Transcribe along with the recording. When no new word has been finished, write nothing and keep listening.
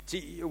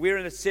See, we're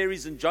in a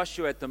series in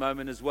Joshua at the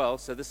moment as well,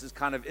 so this is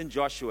kind of in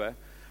Joshua.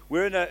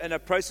 We're in a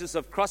process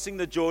of crossing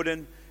the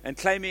Jordan and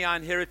claiming our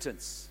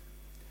inheritance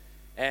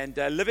and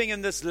living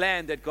in this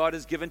land that God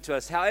has given to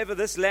us. However,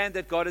 this land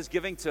that God is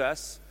giving to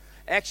us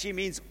actually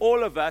means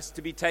all of us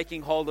to be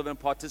taking hold of and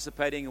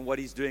participating in what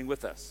He's doing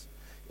with us.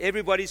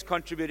 Everybody's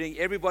contributing,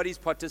 everybody's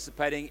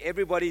participating,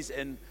 everybody's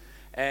in.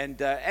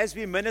 And as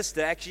we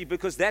minister, actually,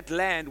 because that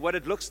land, what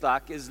it looks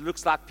like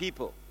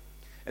people.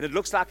 And it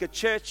looks like a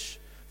church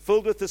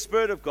filled with the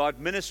Spirit of God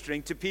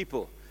ministering to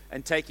people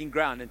and taking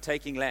ground and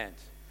taking land.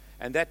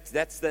 And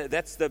that's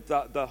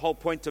the whole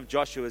point of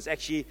Joshua, is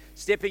actually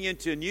stepping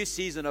into a new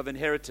season of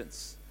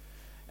inheritance.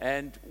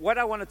 And what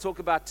I want to talk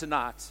about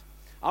tonight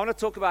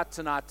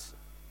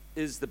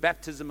is the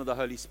baptism of the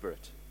Holy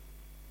Spirit.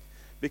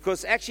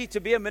 Because actually,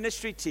 to be a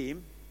ministry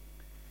team,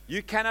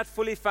 you cannot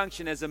fully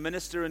function as a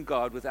minister in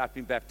God without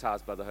being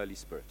baptized by the Holy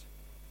Spirit.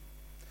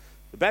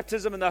 The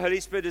baptism in the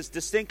Holy Spirit is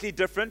distinctly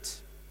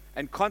different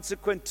and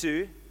consequent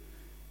to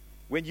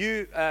when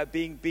you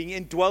being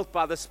indwelt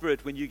by the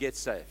Spirit when you get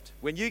saved.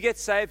 When you get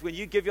saved, when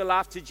you give your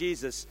life to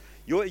Jesus,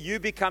 you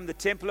become the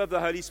temple of the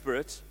Holy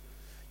Spirit.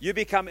 You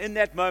become in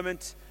that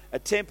moment a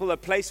temple, a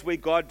place where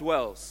God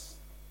dwells.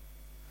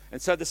 And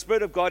so the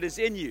Spirit of God is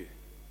in you.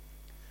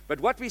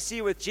 But what we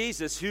see with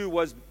Jesus, who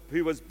was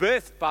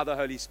birthed by the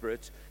Holy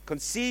Spirit,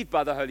 conceived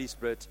by the Holy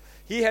Spirit,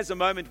 he has a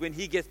moment when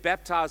he gets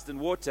baptized in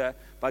water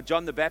by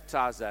John the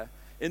Baptizer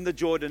in the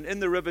Jordan, in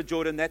the River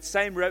Jordan, that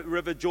same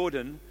River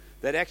Jordan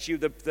that actually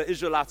the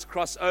Israelites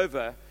cross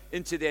over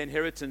into their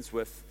inheritance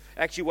with.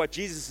 Actually, what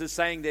Jesus is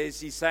saying there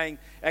is he's saying,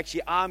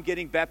 actually, I'm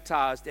getting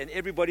baptized, and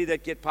everybody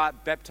that gets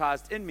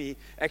baptized in me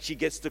actually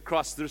gets to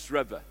cross this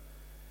river.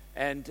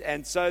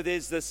 And so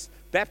there's this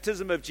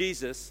baptism of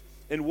Jesus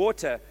in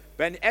water.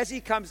 But as he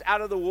comes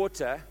out of the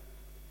water,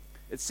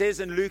 it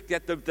says in Luke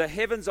that the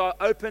heavens are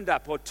opened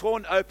up or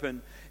torn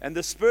open, and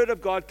the Spirit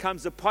of God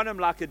comes upon him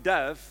like a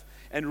dove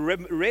and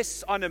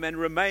rests on him and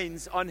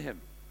remains on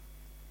him.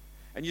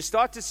 And you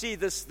start to see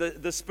this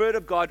the Spirit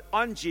of God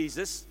on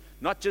Jesus,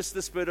 not just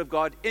the Spirit of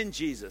God in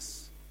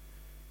Jesus.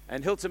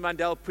 And Hilton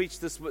Mandel preached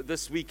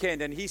this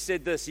weekend, and he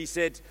said this. He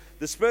said,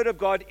 the Spirit of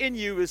God in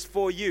you is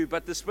for you,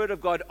 but the Spirit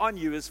of God on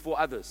you is for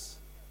others.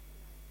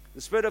 The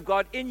Spirit of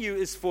God in you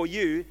is for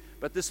you,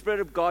 but the Spirit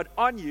of God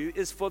on you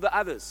is for the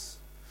others.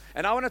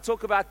 And I want to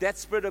talk about that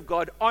Spirit of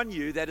God on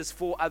you that is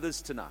for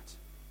others tonight.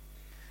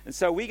 And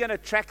so we're going to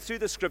track through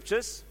the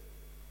Scriptures,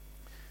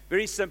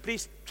 very simply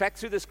track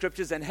through the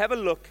Scriptures and have a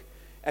look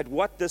at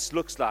what this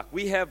looks like.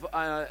 We have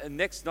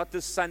not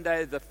this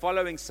Sunday, the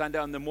following Sunday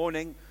on the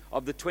morning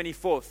of the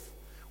 24th,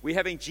 we're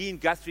having Jean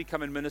Guthrie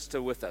come and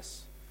minister with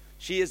us.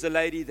 She is a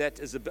lady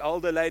that is an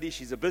older lady.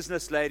 She's a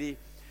business lady.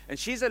 And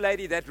she's a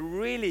lady that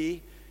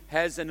really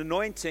has an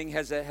anointing,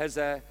 has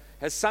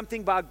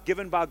something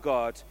given by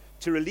God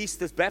to release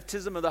this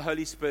baptism of the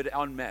Holy Spirit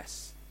en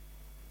masse.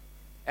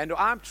 And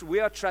we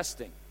are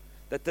trusting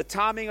that the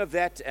timing of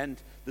that and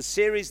the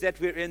series that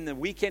we're in, the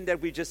weekend that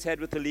we just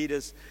had with the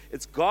leaders,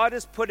 God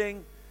is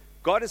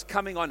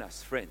coming on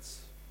us,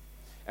 friends.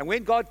 And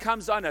when God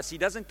comes on us, He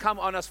doesn't come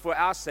on us for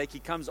our sake, He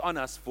comes on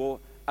us for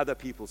other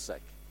people's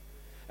sake.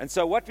 And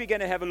so what we're going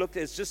to have a look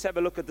at is just have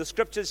a look at the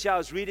Scriptures here. I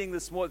was reading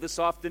this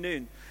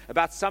afternoon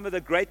about some of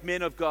the great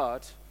men of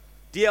God.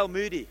 D.L.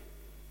 Moody.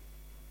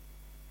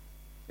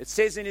 It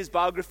says in his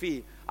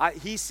biography,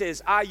 he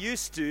says, I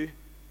used to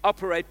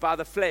operate by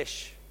the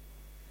flesh.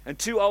 And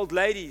two old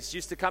ladies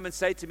used to come and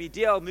say to me,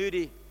 D.L.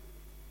 Moody,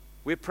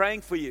 we're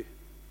praying for you.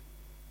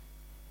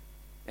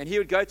 And he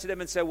would go to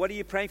them and say, what are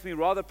you praying for me?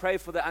 Rather pray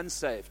for the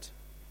unsaved.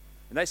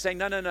 And they say,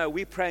 no,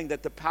 we're praying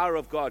that the power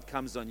of God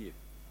comes on you.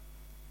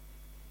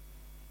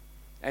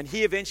 And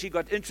he eventually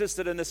got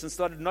interested in this and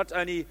started not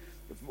only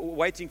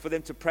waiting for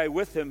them to pray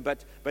with him,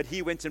 but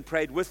he went and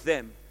prayed with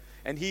them.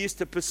 And he used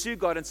to pursue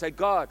God and say,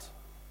 God,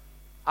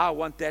 I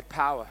want that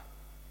power.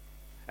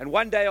 And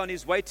one day on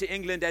his way to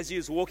England, as he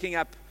was walking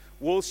up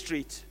Wall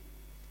Street,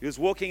 he was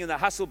walking in the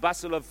hustle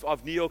bustle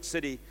of New York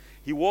City.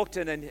 He walked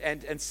in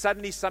and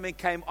suddenly something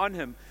came on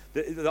him.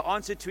 The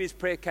answer to his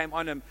prayer came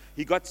on him.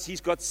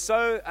 He's got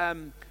so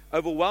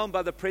overwhelmed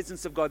by the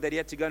presence of God that he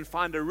had to go and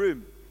find a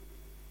room.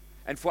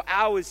 And for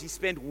hours he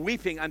spent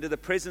weeping under the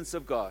presence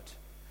of God.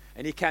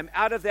 And he came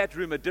out of that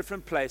room a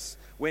different place.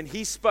 When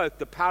he spoke,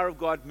 the power of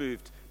God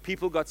moved.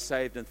 People got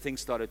saved and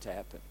things started to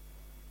happen.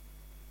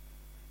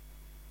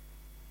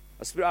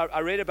 I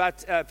read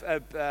about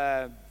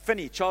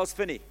Charles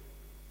Finney.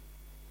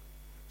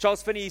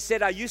 Charles Finney, he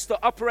said, I used to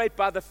operate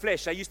by the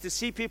flesh. I used to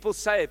see people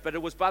saved, but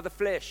it was by the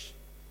flesh.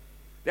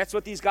 That's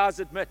what these guys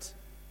admit.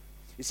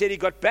 He said he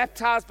got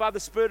baptized by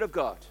the Spirit of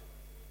God.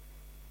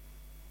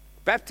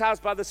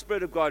 Baptized by the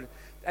Spirit of God.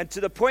 And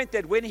to the point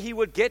that when he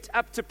would get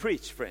up to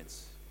preach,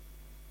 friends,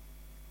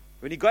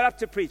 when he got up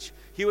to preach,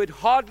 he would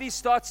hardly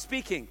start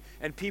speaking,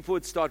 and people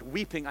would start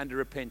weeping under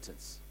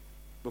repentance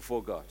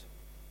before God.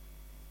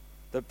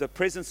 The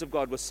presence of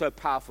God was so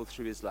powerful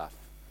through his life.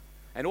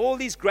 And all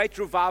these great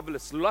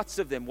revivalists, lots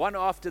of them, one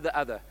after the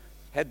other,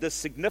 had this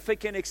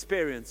significant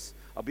experience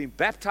of being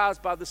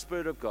baptized by the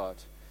Spirit of God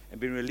and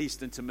been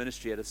released into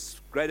ministry at a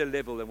greater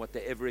level than what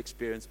they ever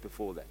experienced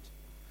before that.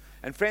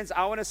 And friends,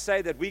 I want to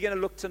say that we're going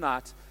to look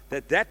tonight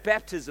that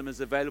baptism is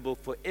available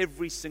for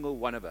every single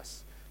one of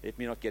us. Let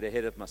me not get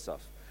ahead of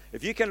myself.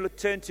 If you can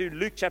turn to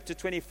Luke chapter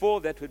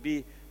 24, that would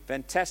be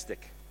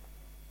fantastic.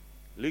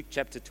 Luke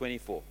chapter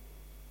 24.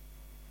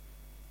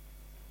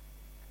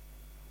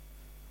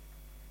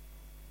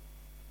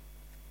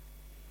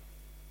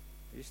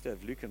 I used to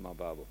have Luke in my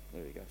Bible.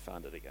 There we go,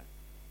 found it again.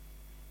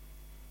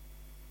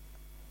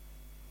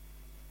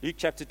 Luke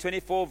chapter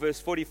 24, verse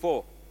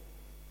 44.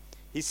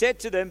 He said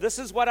to them, "This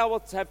is what I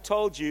will have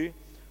told you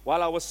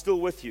while I was still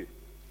with you.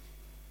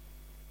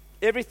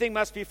 Everything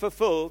must be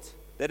fulfilled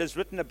that is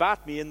written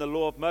about me in the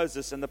law of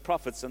Moses and the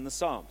prophets and the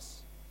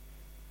Psalms."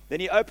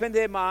 Then he opened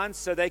their minds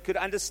so they could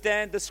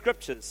understand the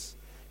scriptures.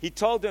 He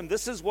told them,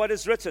 "This is what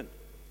is written.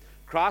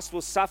 Christ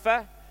will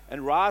suffer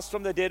and rise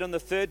from the dead on the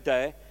third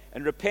day,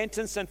 and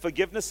repentance and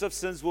forgiveness of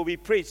sins will be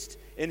preached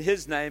in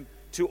his name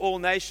to all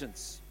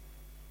nations."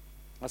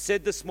 I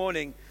said this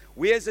morning,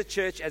 we as a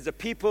church, as a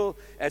people,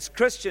 as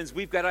Christians,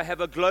 we've got to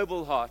have a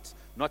global heart,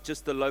 not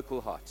just the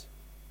local heart.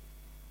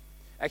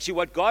 Actually,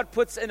 what God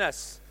puts in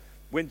us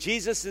when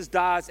Jesus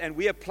dies and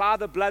we apply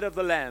the blood of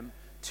the Lamb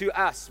to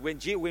us, when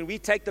we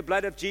take the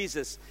blood of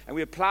Jesus and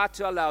we apply it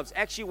to our lives,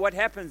 actually what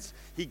happens,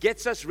 he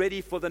gets us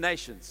ready for the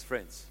nations,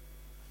 friends.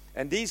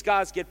 And these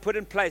guys get put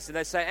in place and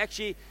they say,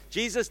 actually,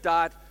 Jesus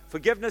died,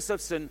 forgiveness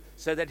of sin,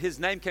 so that his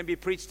name can be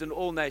preached in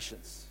all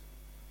nations.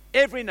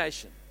 Every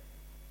nation.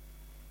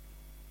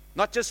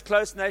 Not just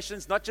close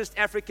nations, not just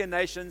African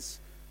nations,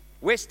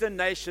 Western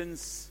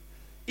nations,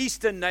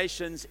 Eastern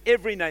nations,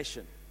 every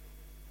nation.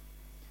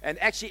 And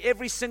actually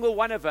every single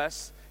one of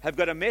us have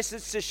got a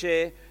message to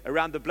share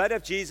around the blood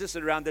of Jesus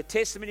and around the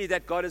testimony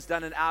that God has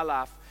done in our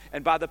life.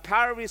 And by the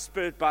power of his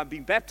Spirit, by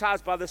being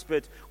baptized by the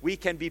Spirit, we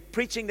can be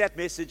preaching that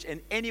message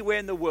in anywhere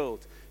in the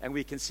world and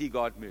we can see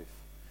God move.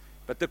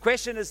 But the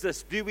question is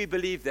this: do we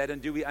believe that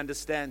and do we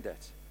understand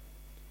that?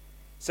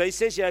 So he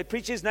says,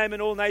 preach his name in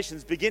all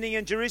nations, beginning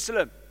in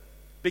Jerusalem,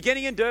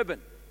 beginning in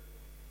Durban.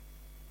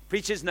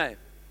 Preach his name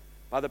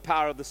by the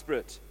power of the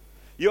Spirit.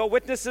 You are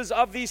witnesses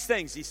of these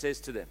things, he says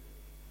to them.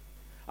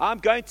 I'm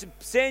going to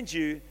send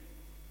you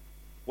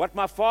what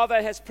my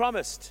Father has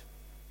promised.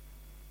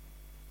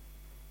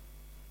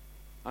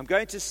 I'm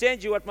going to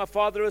send you what my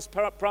Father has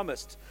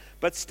promised.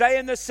 But stay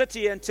in the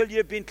city until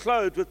you've been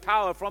clothed with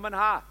power from on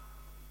high.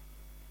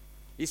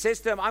 He says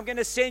to them, I'm going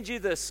to send you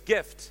this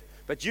gift,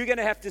 but you're going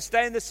to have to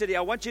stay in the city.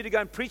 I want you to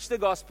go and preach the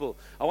gospel.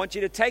 I want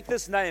you to take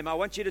this name. I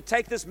want you to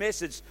take this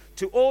message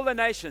to all the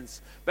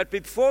nations. But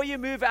before you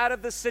move out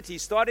of the city,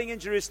 starting in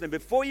Jerusalem,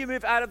 before you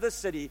move out of the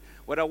city,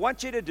 what I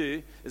want you to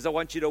do is I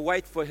want you to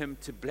wait for him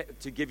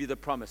to give you the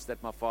promise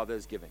that my Father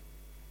is giving.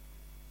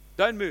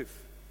 Don't move.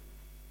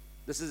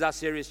 This is how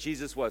serious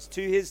Jesus was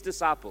to his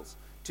disciples,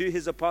 to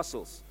his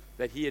apostles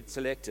that he had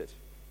selected.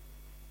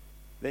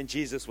 Then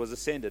Jesus was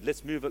ascended.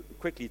 Let's move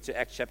quickly to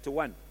Acts chapter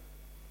 1.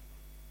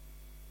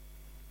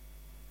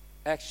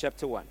 Acts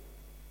chapter 1.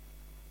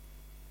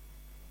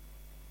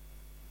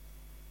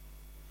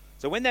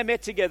 So when they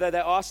met together, they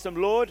asked him,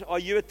 Lord, are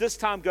you at this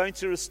time going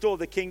to restore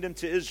the kingdom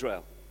to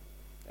Israel?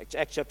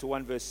 Acts chapter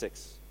 1, verse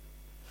 6.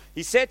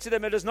 He said to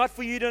them, it is not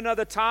for you to know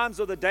the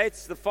times or the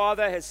dates the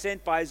Father has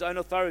sent by his own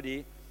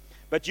authority,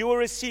 but you will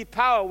receive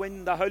power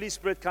when the Holy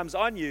Spirit comes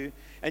on you,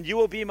 and you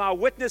will be my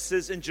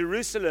witnesses in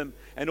Jerusalem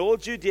and all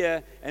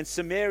Judea and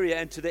Samaria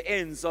and to the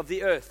ends of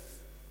the earth.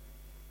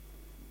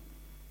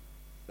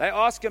 They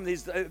ask him,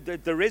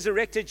 the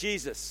resurrected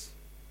Jesus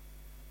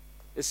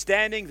is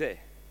standing there.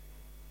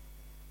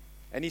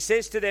 And he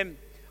says to them,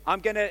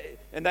 and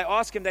they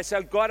ask him, they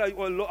say, God,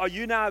 are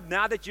you now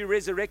that you're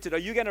resurrected, are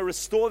you going to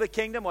restore the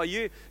kingdom?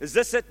 Is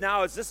this it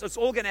now? It's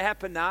all going to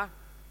happen now?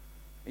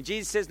 And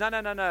Jesus says,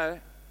 no.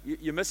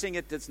 You're missing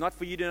it. It's not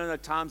for you to know the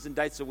times and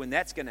dates of when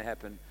that's going to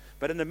happen.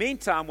 But in the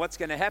meantime, what's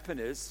going to happen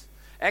is,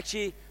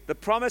 actually, the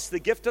promise, the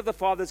gift of the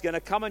Father is going to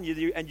come on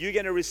you, and you're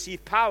going to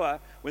receive power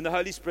when the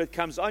Holy Spirit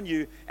comes on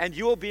you, and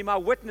you will be my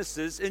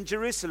witnesses in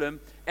Jerusalem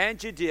and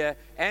Judea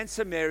and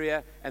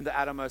Samaria and the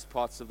outermost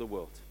parts of the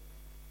world.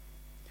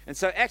 And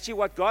so actually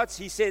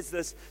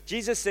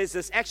Jesus says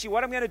this, actually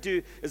what I'm going to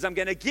do is I'm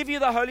going to give you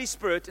the Holy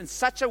Spirit in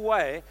such a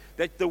way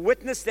that the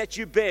witness that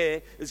you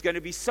bear is going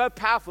to be so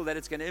powerful that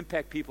it's going to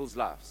impact people's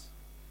lives.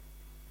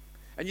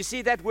 And you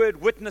see that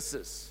word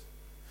witnesses.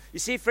 You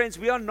see, friends,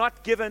 we are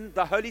not given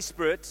the Holy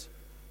Spirit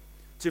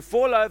to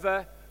fall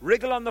over,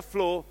 wriggle on the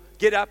floor,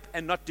 get up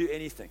and not do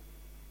anything.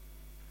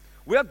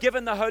 We are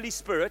given the Holy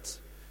Spirit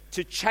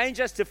to change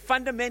us, to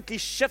fundamentally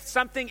shift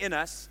something in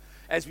us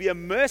as we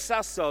immerse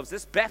ourselves.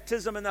 This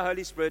baptism in the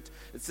Holy Spirit,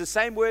 it's the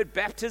same word,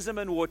 baptism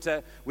in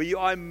water, where you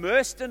are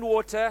immersed in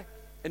water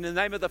in the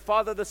name of the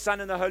Father, the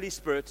Son, and the Holy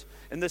Spirit.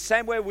 In the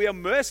same way, we are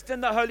immersed in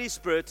the Holy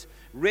Spirit,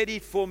 ready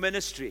for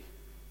ministry.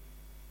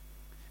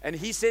 And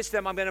he says to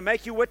them, I'm going to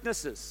make you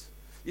witnesses.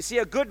 You see,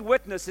 a good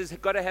witness has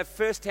got to have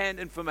first-hand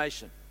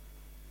information.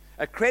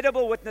 A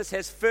credible witness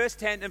has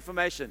first-hand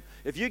information.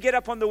 If you get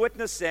up on the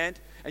witness stand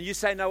and you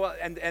say, no, well,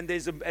 and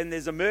there's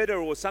a murder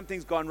or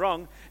something's gone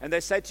wrong, and they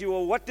say to you,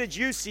 well, what did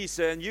you see,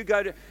 sir? And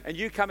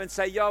you come and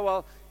say, yeah,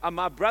 well,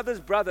 my brother's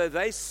brother,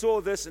 they saw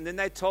this, and then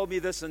they told me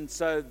this, and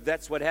so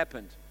that's what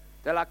happened.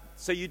 They're like,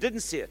 so you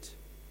didn't see it?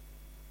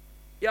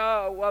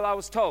 Yeah, well, I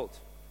was told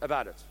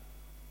about it.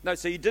 No,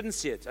 so you didn't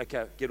see it.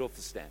 Okay, get off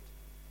the stand.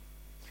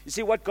 You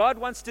see, what God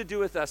wants to do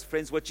with us,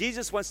 friends, what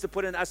Jesus wants to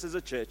put in us as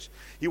a church,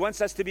 He wants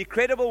us to be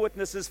credible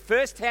witnesses,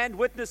 first-hand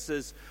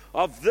witnesses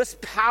of this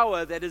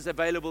power that is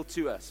available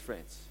to us,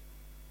 friends.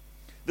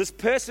 This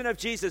person of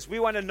Jesus, we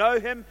want to know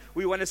Him,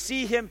 we want to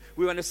see Him,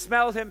 we want to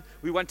smell Him,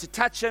 we want to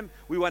touch Him,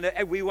 we want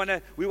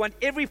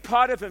every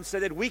part of Him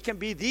so that we can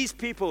be these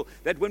people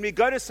that when we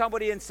go to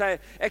somebody and say,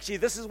 actually,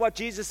 this is what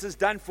Jesus has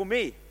done for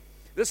me,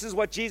 this is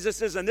what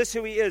Jesus is, and this is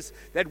who He is,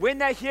 that when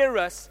they hear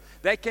us,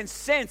 they can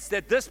sense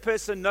that this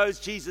person knows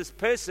Jesus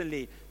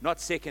personally,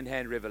 not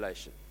second-hand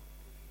revelation.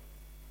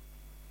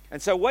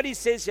 And so what He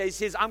says here, He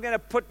says, I'm going to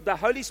put the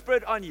Holy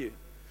Spirit on you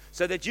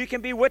so that you can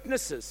be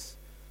witnesses,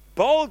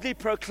 boldly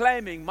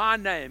proclaiming my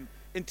name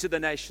into the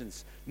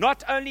nations,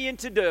 not only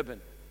into Durban,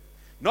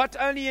 not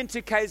only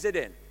into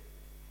KZN,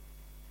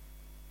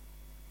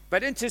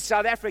 but into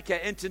South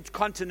Africa, into the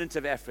continent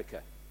of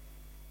Africa.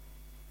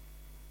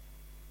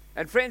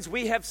 And friends,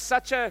 we have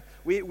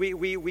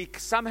we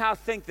somehow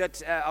think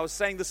that, I was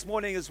saying this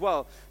morning as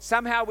well,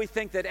 somehow we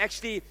think that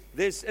actually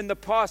in the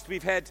past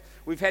we've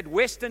had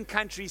Western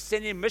countries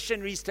sending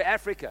missionaries to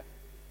Africa.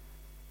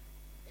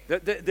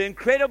 The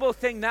incredible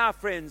thing now,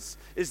 friends,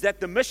 is that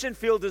the mission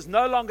field is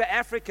no longer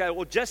Africa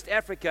or just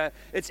Africa.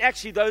 It's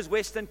actually those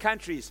Western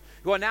countries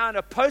who are now in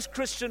a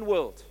post-Christian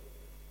world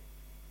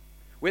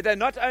where they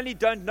not only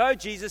don't know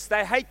Jesus,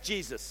 they hate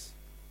Jesus.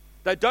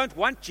 They don't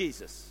want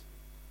Jesus.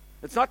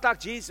 It's not like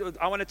Jesus.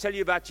 I want to tell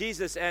you about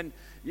Jesus, and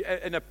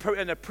in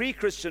a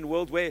pre-Christian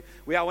world where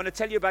I want to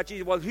tell you about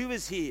Jesus. Well, who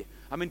is He?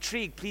 I'm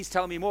intrigued. Please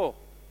tell me more.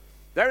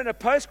 They're in a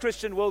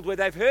post-Christian world where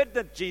they've heard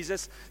that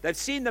Jesus, they've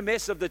seen the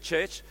mess of the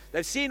church,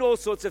 they've seen all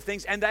sorts of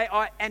things, and they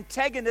are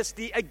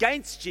antagonistic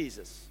against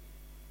Jesus.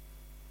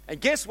 And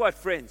guess what,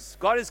 friends?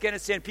 God is going to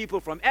send people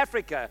from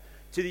Africa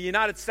to the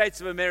United States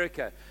of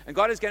America. And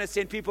God is going to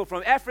send people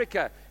from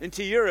Africa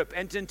into Europe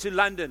and into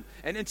London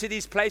and into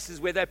these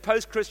places where they're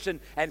post-Christian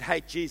and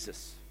hate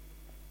Jesus.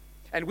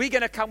 And we're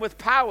going to come with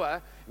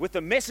power, with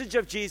the message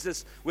of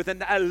Jesus, with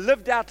a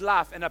lived out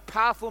life and a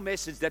powerful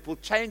message that will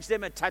change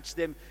them and touch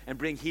them and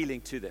bring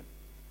healing to them.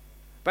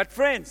 But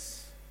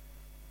friends,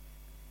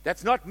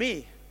 that's not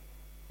me.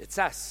 It's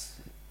us.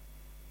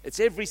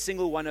 It's every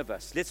single one of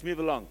us. Let's move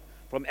along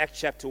from Acts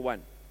chapter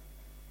 1.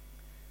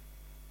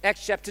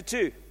 Acts chapter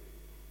 2.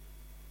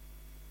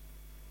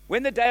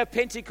 When the day of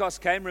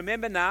Pentecost came,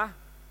 remember now,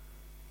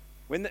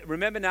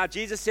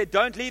 Jesus said,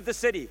 don't leave the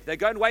city. They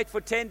go and wait for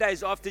 10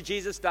 days after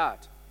Jesus died,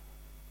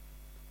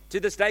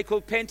 to this day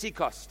called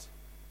Pentecost.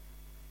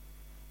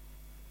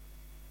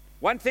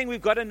 One thing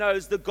we've got to know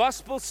is the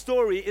gospel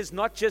story is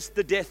not just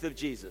the death of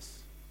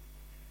Jesus.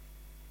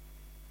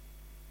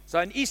 So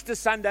on Easter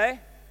Sunday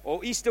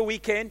or Easter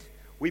weekend,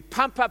 we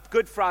pump up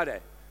Good Friday.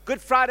 Good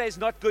Friday is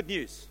not good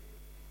news.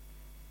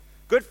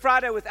 Good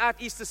Friday without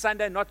Easter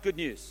Sunday, not good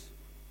news.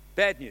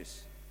 Bad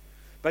news.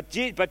 But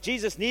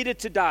Jesus needed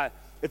to die.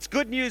 It's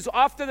good news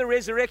after the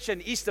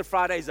resurrection. Easter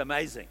Friday is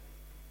amazing.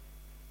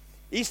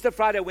 Easter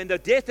Friday, when the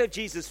death of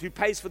Jesus, who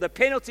pays for the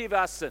penalty of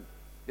our sin,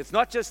 it's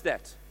not just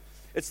that.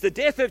 It's the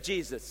death of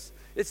Jesus.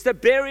 It's the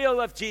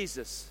burial of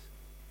Jesus.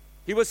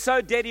 He was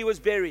so dead, He was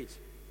buried.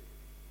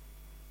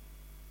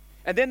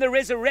 And then the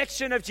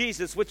resurrection of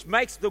Jesus, which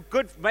makes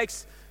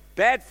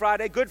bad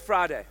Friday Good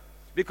Friday.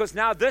 Because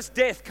now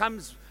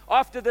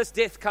after this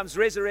death comes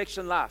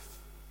resurrection life.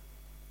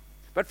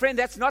 But friend,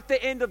 that's not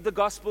the end of the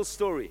gospel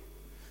story.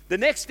 The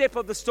next step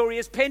of the story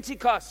is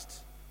Pentecost,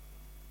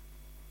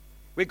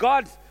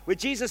 where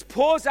Jesus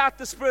pours out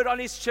the Spirit on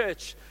His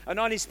church and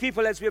on His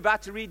people, as we're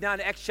about to read now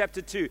in Acts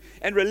chapter 2,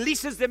 and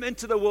releases them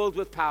into the world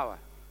with power,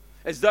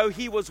 as though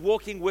He was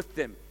walking with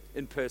them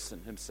in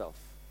person Himself.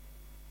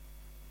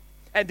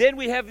 And then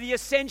we have the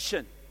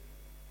ascension.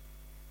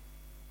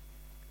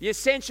 The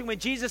ascension, when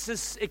Jesus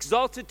is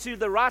exalted to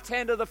the right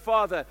hand of the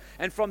Father,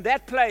 and from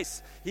that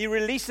place He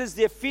releases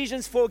the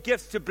Ephesians 4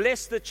 gifts to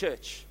bless the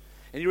church.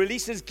 And He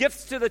releases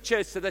gifts to the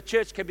church so the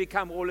church can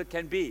become all it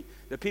can be.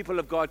 The people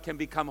of God can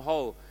become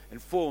whole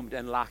and formed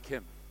and like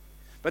Him.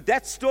 But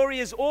that story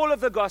is all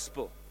of the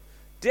gospel.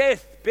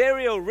 Death,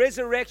 burial,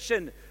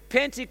 resurrection,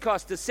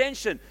 Pentecost,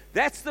 ascension.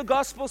 That's the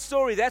gospel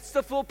story. That's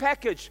the full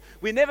package.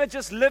 We never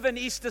just live in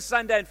Easter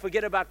Sunday and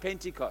forget about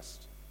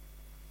Pentecost.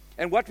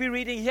 And what we're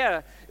reading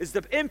here is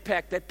the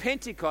impact that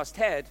Pentecost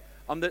had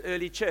on the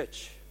early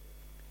church.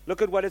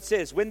 Look at what it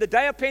says. When the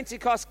day of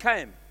Pentecost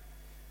came,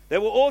 they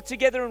were all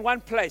together in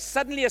one place.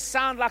 Suddenly a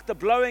sound like the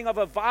blowing of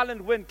a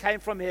violent wind came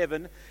from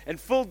heaven and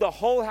filled the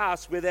whole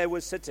house where they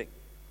were sitting.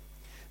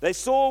 They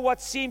saw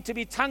what seemed to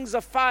be tongues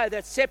of fire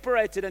that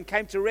separated and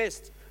came to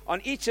rest on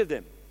each of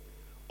them.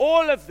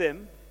 All of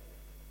them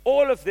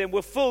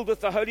were filled with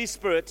the Holy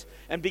Spirit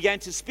and began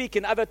to speak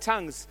in other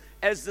tongues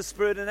as the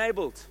Spirit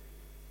enabled.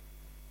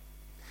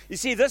 You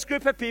see, this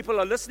group of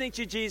people are listening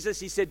to Jesus.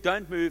 He said,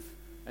 don't move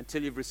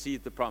until you've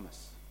received the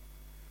promise.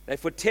 They,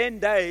 for 10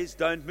 days,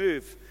 don't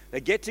move.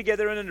 They get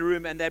together in a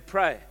room and they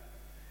pray.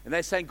 And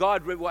they're saying,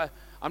 God,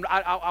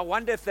 I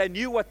wonder if they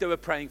knew what they were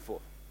praying for.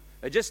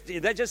 They just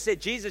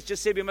said, Jesus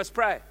just said we must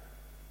pray.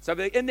 So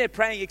they're in there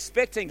praying,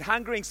 expecting,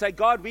 hungering, say,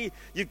 God,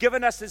 you've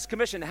given us this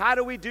commission. How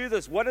do we do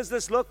this? What does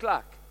this look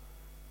like?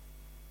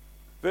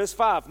 Verse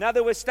 5, now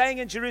they were staying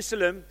in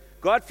Jerusalem,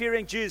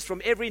 God-fearing Jews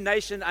from every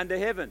nation under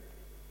heaven.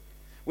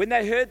 When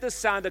they heard this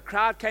sound, a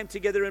crowd came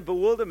together in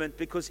bewilderment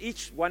because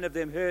each one of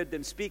them heard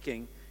them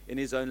speaking in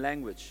his own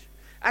language.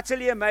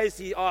 Utterly amazed,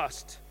 he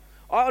asked,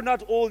 are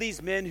not all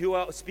these men who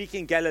are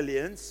speaking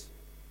Galileans?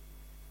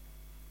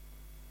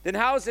 Then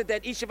how is it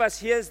that each of us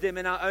hears them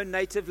in our own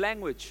native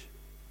language?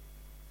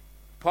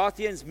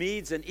 Parthians,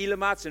 Medes, and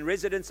Elamites, and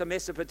residents of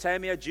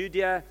Mesopotamia,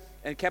 Judea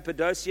and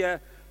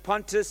Cappadocia,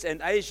 Pontus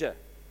and Asia,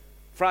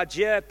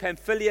 Phrygia,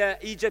 Pamphylia,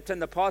 Egypt,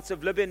 and the parts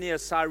of Libya near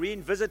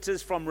Cyrene,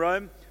 visitors from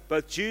Rome,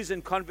 both Jews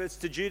and converts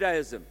to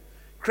Judaism,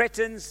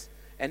 Cretans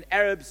and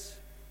Arabs,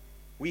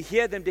 we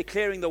hear them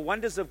declaring the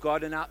wonders of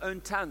God in our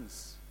own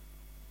tongues.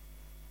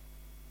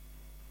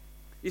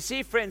 You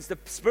see, friends, the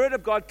Spirit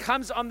of God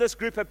comes on this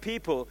group of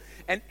people,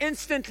 and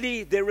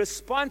instantly their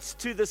response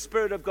to the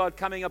Spirit of God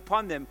coming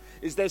upon them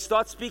is they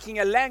start speaking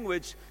a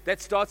language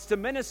that starts to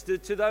minister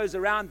to those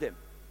around them.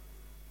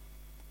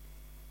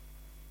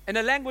 In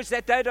a language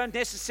that they don't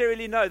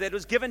necessarily know, that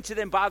was given to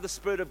them by the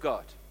Spirit of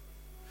God.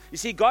 You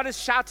see, God is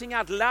shouting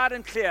out loud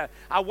and clear,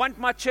 I want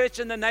my church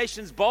in the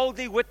nations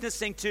boldly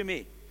witnessing to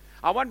me.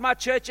 I want my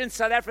church in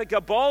South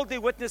Africa boldly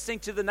witnessing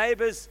to the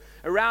neighbors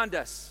around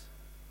us.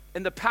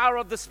 In the power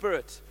of the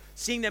Spirit,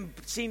 seeing them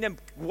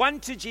won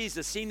to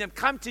Jesus, seeing them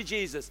come to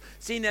Jesus,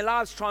 seeing their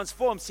lives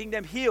transformed, seeing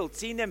them healed,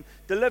 seeing them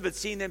delivered,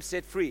 seeing them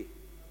set free.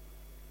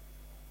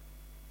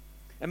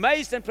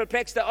 Amazed and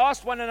perplexed, they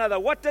asked one another,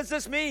 what does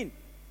this mean?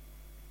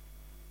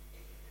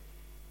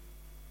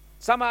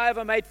 Some,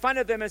 however, made fun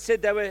of them and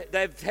said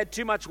they've had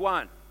too much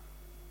wine.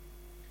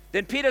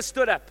 Then Peter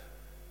stood up.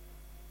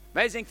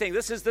 Amazing thing,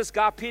 this is this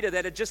guy Peter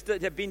that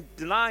had been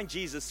denying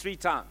Jesus 3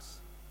 times.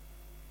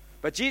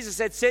 But Jesus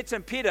had said to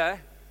him, Peter,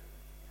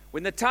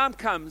 when the time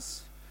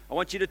comes, I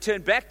want you to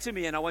turn back to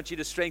me and I want you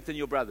to strengthen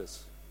your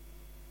brothers.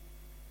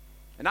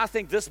 And I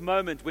think this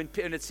moment when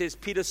it says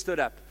Peter stood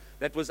up,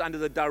 that was under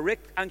the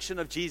direct unction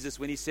of Jesus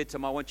when he said to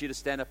him, I want you to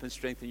stand up and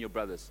strengthen your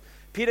brothers.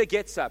 Peter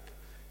gets up.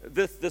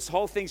 This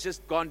whole thing's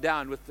just gone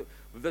down with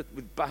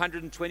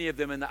 120 of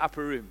them in the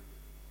upper room.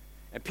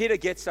 And Peter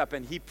gets up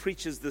and he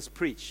preaches this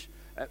preach,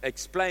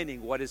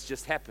 explaining what has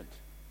just happened.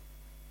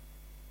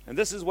 And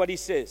this is what he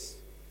says.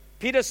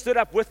 Peter stood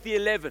up with the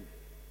 11,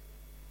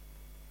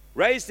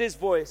 raised his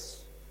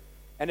voice,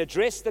 and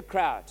addressed the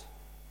crowd.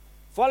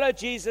 Follow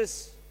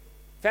Jesus,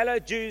 fellow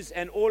Jews,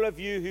 and all of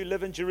you who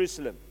live in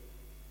Jerusalem.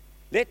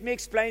 Let me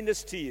explain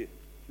this to you.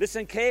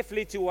 Listen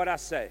carefully to what I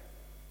say.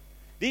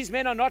 These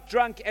men are not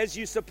drunk as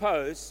you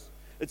suppose.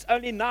 It's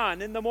only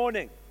 9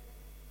 a.m.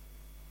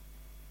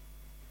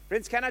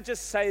 Friends, can I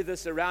just say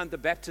this around the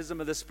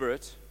baptism of the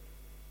Spirit?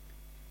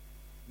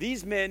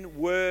 These men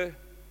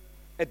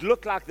it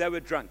looked like they were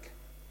drunk.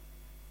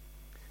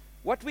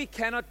 What we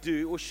cannot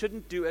do or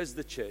shouldn't do as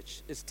the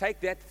church is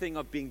take that thing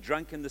of being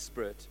drunk in the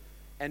Spirit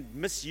and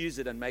misuse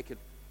it and make it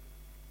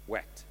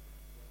whacked.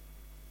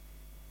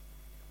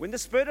 When the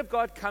Spirit of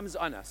God comes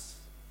on us,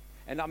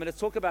 and I'm going to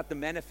talk about the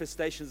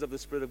manifestations of the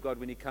Spirit of God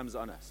when He comes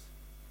on us.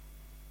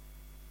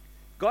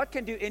 God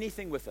can do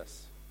anything with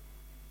us.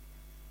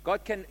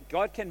 God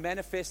can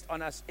manifest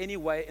on us any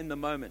way in the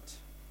moment.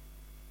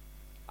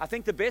 I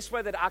think the best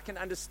way that I can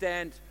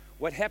understand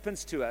what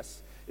happens to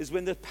us is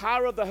when the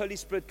power of the Holy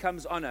Spirit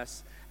comes on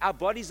us, our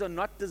bodies are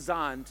not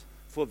designed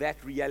for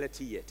that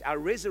reality yet. Our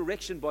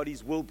resurrection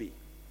bodies will be.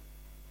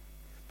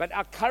 But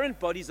our current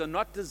bodies are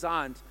not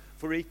designed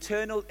for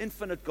eternal,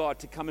 infinite God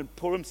to come and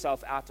pour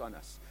Himself out on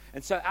us.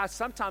 And so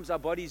sometimes our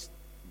bodies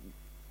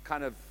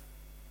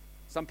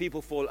some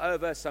people fall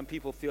over, some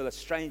people feel a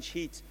strange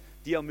heat.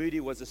 D.L.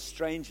 Moody was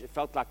it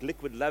felt like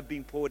liquid love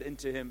being poured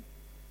into him.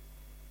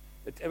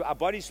 Our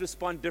bodies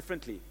respond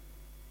differently.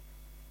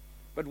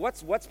 But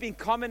what's been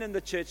common in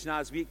the church now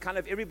is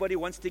everybody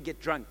wants to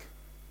get drunk.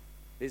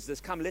 There's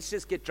this, let's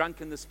just get drunk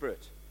in the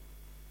Spirit.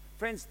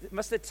 Friends,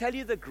 must I tell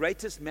you the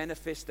greatest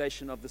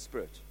manifestation of the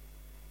Spirit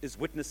is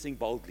witnessing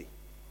boldly.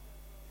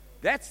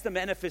 That's the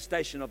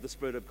manifestation of the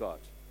Spirit of God.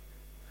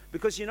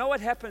 Because you know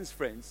what happens,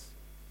 friends?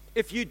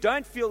 If you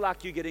don't feel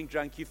like you're getting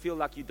drunk, you feel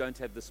like you don't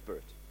have the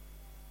Spirit.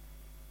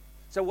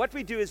 So what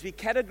we do is we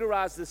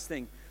categorize this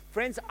thing.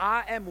 Friends,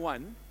 I am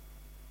one.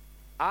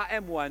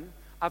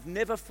 I've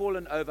never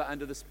fallen over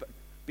under this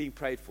being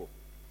prayed for.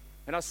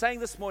 And I was saying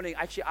this morning,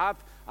 actually,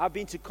 I've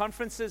been to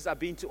conferences, I've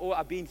been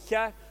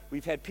here,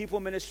 we've had people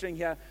ministering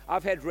here.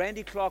 I've had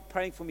Randy Clark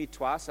praying for me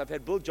twice. I've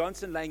had Bill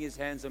Johnson laying his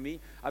hands on me.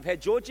 I've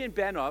had Georgian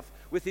Banov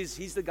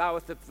he's the guy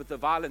with the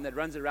violin that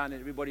runs around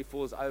and everybody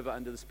falls over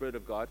under the Spirit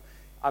of God.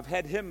 I've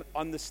had him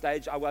on the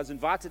stage. I was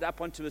invited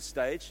up onto a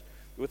stage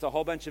with a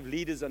whole bunch of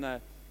leaders at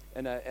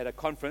a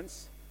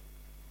conference.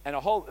 And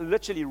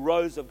literally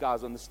rows of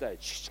guys on the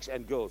stage,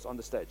 and girls on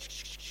the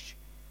stage.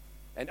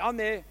 And on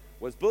there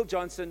was Bill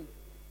Johnson,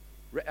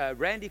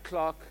 Randy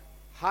Clark,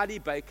 Heidi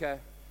Baker,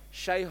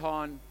 Shay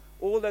Hahn.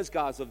 All those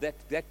guys of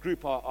that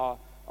group are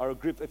a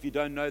group, if you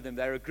don't know them,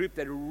 they're a group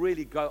that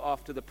really go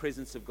after the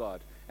presence of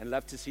God and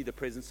love to see the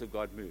presence of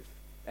God move,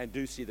 and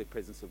do see the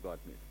presence of God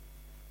move.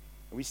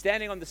 And we're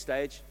standing on the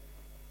stage,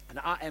 and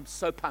I am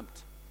so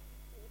pumped.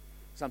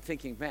 So I'm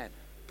thinking, man,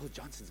 Bill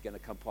Johnson's going to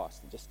come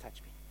past and just touch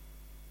me.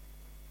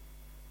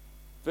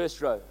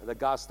 First row, the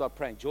guys start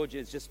praying. Georgia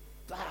is just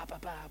blah, blah,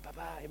 blah, blah,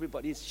 blah.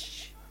 Everybody's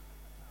shh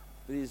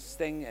with his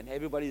thing, and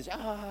everybody's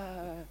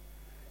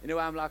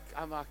Anyway, I'm like,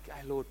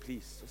 hey, Lord,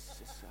 please,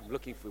 I'm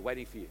looking for you,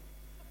 waiting for you.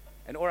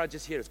 And all I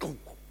just hear is, boom,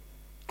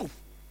 boom.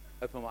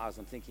 Open my eyes,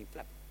 I'm thinking,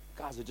 flap.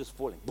 Guys are just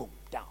falling, boom,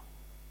 down,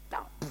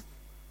 down, boom,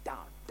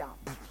 down, down,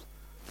 boom,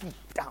 boom,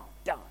 down,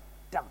 down,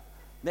 down.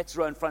 Next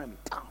row in front of me,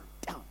 down,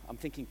 down. I'm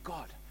thinking,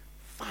 God,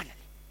 finally.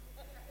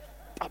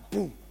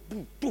 Boom,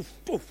 boom, boom,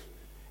 boom.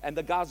 And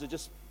the guys are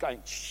just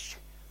going, shh,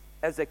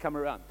 as they come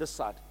around this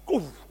side.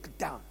 Ooh,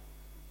 down,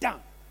 down,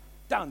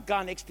 down.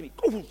 Guy next to me,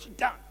 ooh,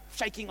 down,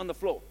 shaking on the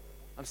floor.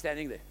 I'm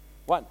standing there.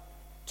 1,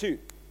 2,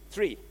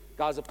 3.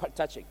 Guys are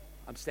touching.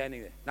 I'm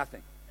standing there.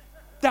 Nothing.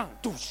 Down,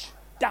 doosh,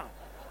 down,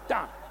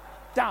 down,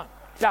 down,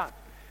 down.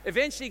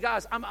 Eventually,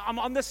 guys, I'm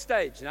on this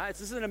stage. You know, this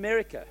is in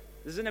America.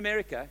 This is in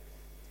America.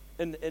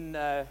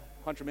 I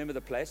can't remember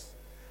the place.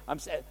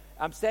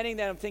 I'm standing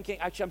there. I'm thinking,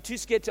 actually, I'm too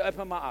scared to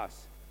open my eyes.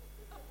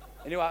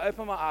 Anyway, I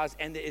open my eyes,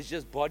 and there is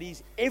just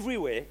bodies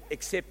everywhere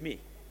except me.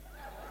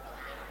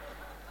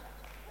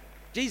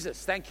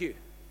 Jesus, thank you.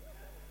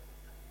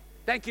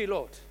 Thank you,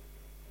 Lord.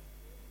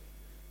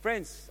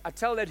 Friends, I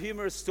tell that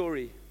humorous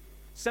story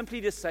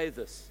simply to say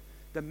this.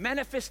 The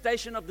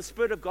manifestation of the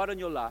Spirit of God in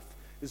your life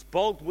is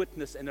bold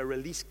witness and a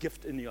release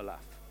gift in your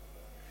life.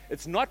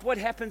 It's not what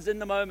happens in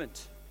the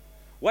moment.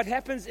 What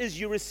happens is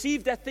you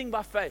receive that thing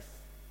by faith.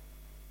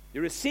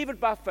 You receive it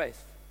by faith.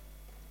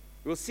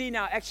 We'll see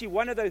now, actually,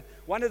 one of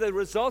the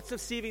results of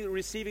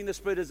receiving the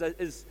Spirit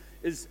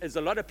is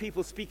a lot of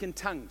people speak in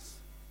tongues.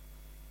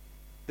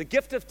 The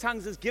gift of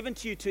tongues is given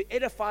to you to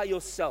edify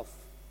yourself.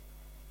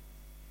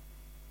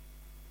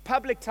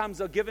 Public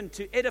tongues are given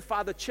to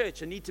edify the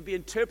church and need to be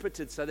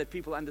interpreted so that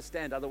people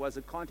understand, otherwise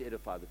it can't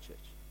edify the church.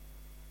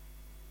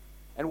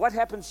 And what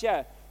happens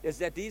here is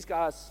that these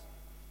guys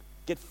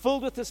get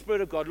filled with the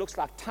Spirit of God. Looks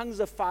like tongues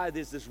of fire.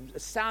 There's this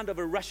sound of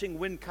a rushing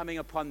wind coming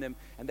upon them,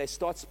 and they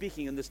start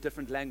speaking in this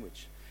different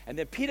language. And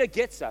then Peter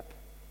gets up,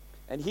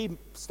 and he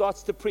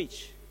starts to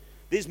preach.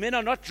 These men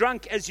are not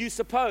drunk as you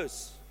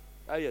suppose.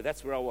 Oh yeah,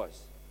 that's where I was.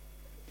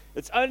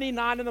 It's only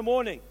 9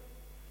 a.m.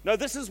 No,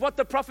 this is what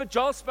the prophet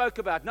Joel spoke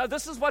about. No,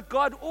 this is what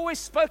God always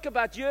spoke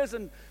about years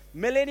and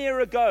millennia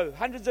ago,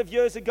 hundreds of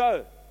years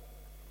ago.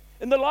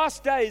 In the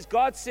last days,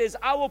 God says,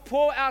 I will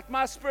pour out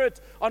my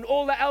Spirit on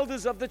all the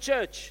elders of the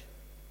church.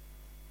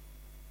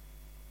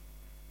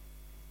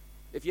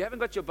 If you haven't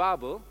got your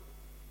Bible,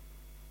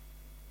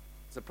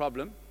 it's a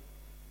problem,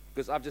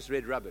 because I've just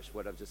read rubbish,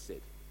 what I've just said.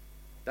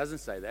 It doesn't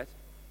say that.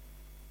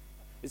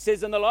 It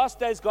says, in the last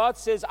days, God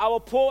says, I will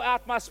pour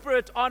out my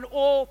Spirit on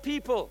all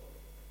people.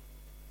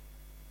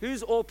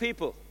 Who's all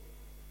people?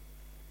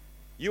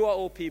 You are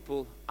all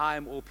people. I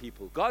am all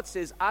people. God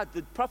says,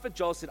 the prophet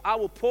Joel said, I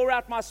will pour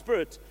out my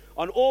Spirit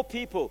on all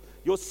people.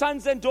 Your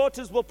sons and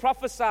daughters will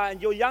prophesy,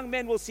 and your young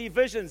men will see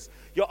visions.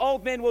 Your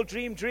old men will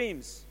dream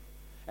dreams.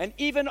 And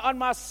even on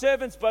my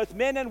servants, both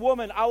men and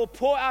women, I will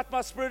pour out my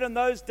Spirit in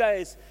those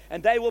days,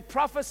 and they will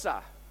prophesy.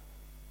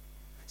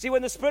 See,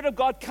 when the Spirit of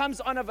God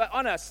comes on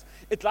us,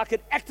 it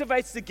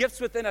activates the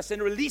gifts within us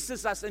and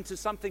releases us into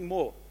something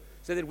more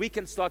so that we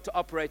can start to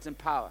operate in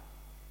power.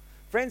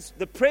 Friends,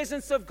 the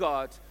presence of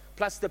God,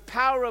 plus the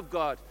power of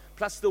God,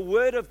 plus the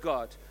Word of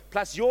God,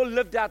 plus your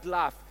lived out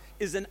life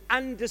is an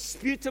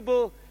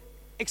undisputable,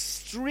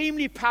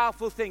 extremely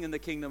powerful thing in the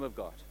kingdom of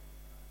God.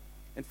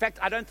 In fact,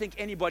 I don't think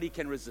anybody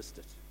can resist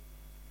it.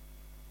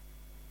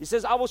 He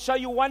says, I will show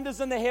you wonders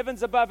in the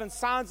heavens above and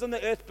signs on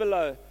the earth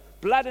below,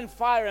 blood and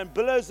fire and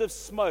billows of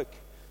smoke.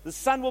 The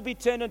sun will be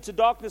turned into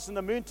darkness and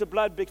the moon to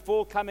blood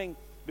before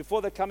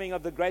the coming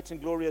of the great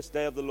and glorious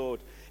day of the Lord.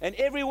 And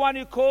everyone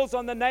who calls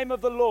on the name of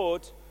the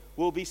Lord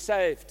will be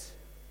saved.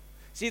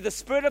 See, the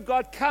Spirit of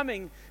God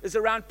coming is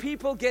around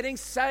people getting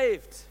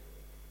saved.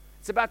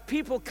 It's about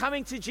people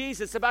coming to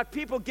Jesus. It's about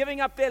people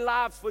giving up their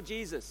lives for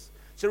Jesus,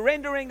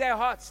 surrendering their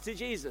hearts to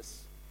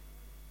Jesus,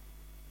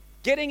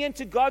 getting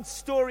into God's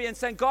story and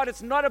saying, God,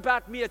 it's not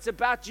about me, it's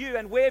about you.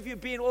 And where have you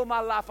been all my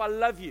life? I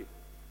love you.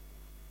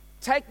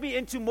 Take me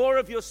into more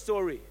of your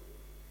story.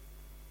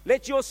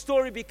 Let your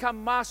story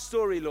become my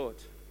story, Lord.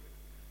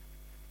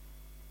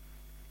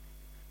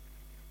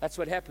 That's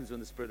what happens when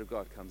the Spirit of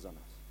God comes on us.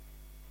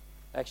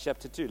 Acts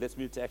chapter 2. Let's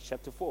move to Acts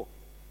chapter 4.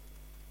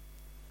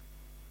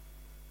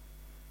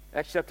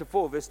 Acts chapter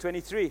 4, verse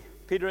 23.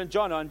 Peter and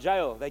John are in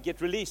jail. They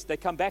get released. They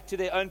come back to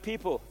their own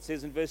people, it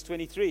says in verse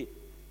 23.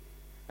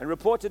 And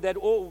reported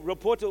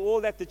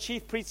all that the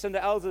chief priests and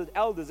the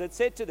elders had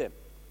said to them.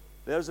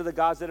 Those are the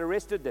guys that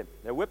arrested them.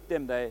 They whipped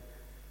them. They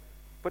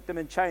put them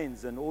in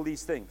chains and all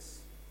these things.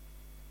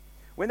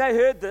 When they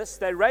heard this,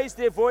 they raised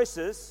their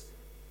voices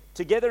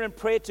together in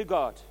prayer to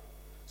God.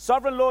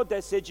 Sovereign Lord,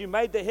 they said, you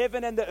made the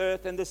heaven and the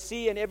earth and the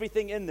sea and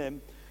everything in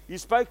them. You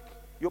spoke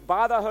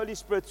by the Holy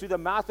Spirit through the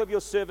mouth of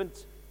your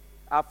servant,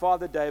 our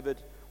father David.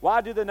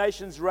 Why do the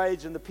nations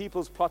rage and the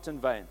peoples plot in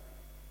vain?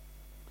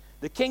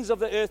 The kings of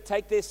the earth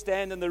take their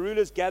stand and the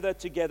rulers gather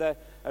together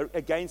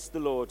against the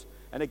Lord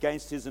and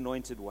against his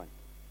anointed one.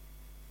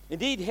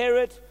 Indeed,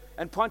 Herod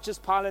and Pontius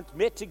Pilate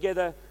met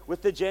together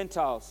with the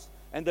Gentiles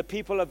and the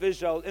people of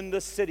Israel in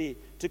this city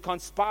to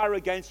conspire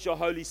against your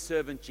holy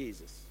servant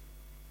Jesus.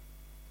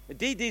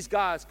 Indeed, these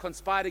guys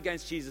conspired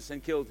against Jesus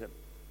and killed him.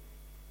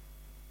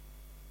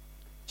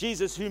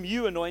 Jesus, whom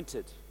you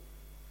anointed.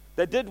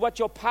 They did what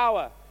your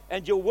power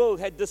and your will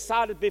had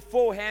decided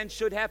beforehand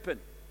should happen.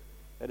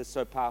 That is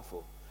so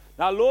powerful.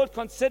 Now, Lord,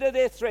 consider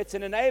their threats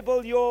and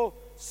enable your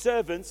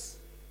servants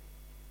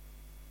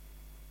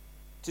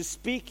to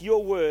speak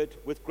your word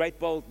with great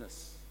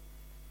boldness.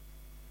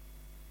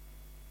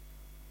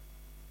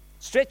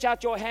 Stretch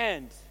out your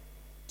hand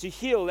to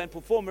heal and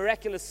perform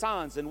miraculous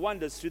signs and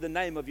wonders through the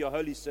name of your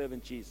holy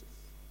servant Jesus.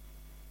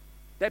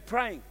 They're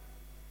praying.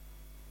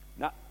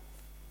 Now,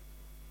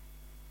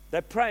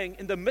 they're praying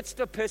in the midst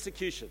of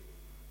persecution.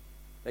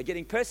 They're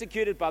getting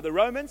persecuted by the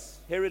Romans,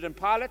 Herod and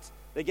Pilate.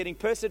 They're getting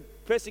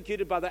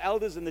persecuted by the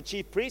elders and the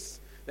chief priests.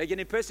 They're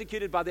getting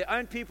persecuted by their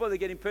own people. They're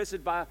getting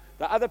persecuted by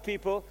the other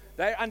people.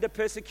 They're under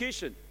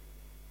persecution.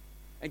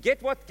 And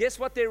guess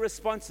what their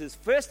response is?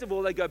 First of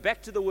all, they go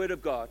back to the Word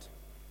of God.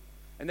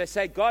 And they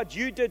say, God,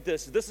 you did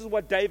this. This is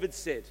what David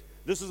said.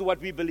 This is what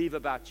we believe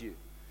about you.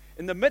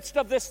 In the midst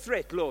of this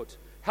threat, Lord,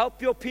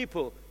 help your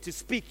people to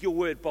speak your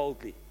word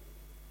boldly.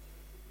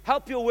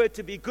 Help your word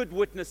to be good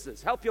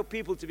witnesses. Help your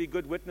people to be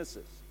good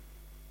witnesses.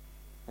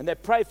 And they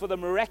pray for the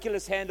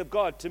miraculous hand of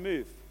God to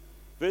move.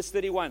 Verse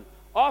 31.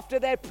 After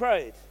they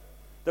prayed,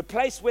 the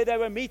place where they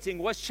were meeting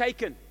was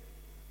shaken.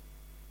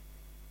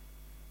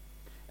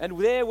 And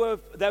they were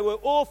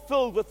all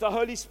filled with the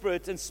Holy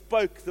Spirit and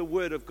spoke the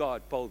word of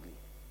God boldly.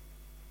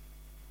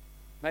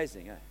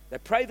 Amazing, eh? They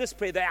pray this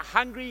prayer. They are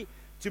hungry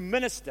to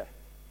minister.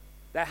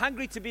 They're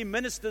hungry to be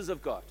ministers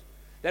of God.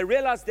 They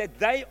realize that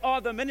they are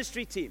the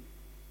ministry team.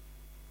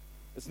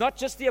 It's not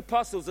just the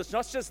apostles. It's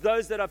not just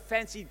those that have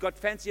got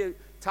fancier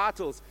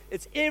titles.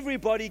 It's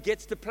everybody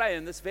gets to play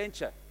in this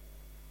venture.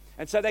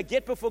 And so they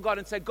get before God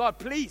and say, God,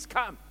 please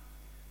come.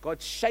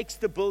 God shakes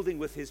the building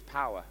with his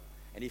power.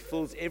 And he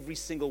fills every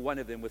single one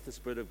of them with the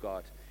Spirit of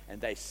God.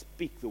 And they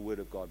speak the word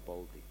of God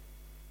boldly.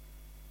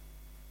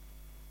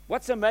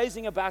 What's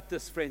amazing about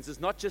this, friends, is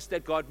not just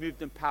that God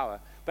moved in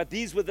power, but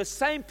these were the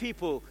same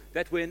people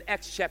that were in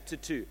Acts chapter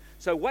 2.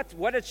 So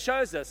what it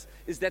shows us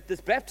is that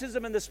this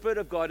baptism in the Spirit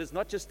of God is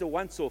not just a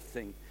once-off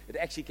thing. It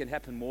actually can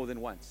happen more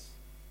than once.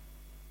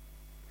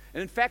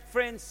 And in fact,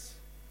 friends,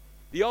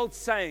 the old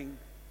saying,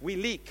 we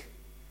leak,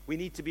 we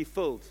need to be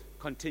filled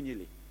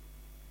continually.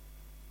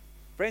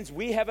 Friends,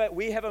 we have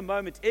a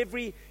moment.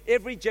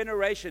 Every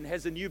generation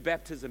has a new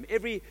baptism.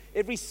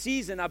 Every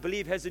season, I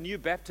believe, has a new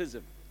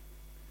baptism.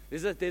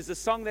 There's a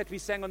song that we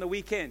sang on the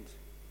weekend.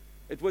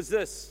 It was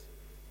this.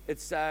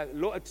 It's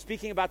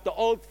speaking about the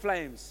old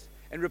flames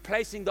and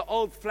replacing the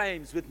old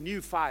flames with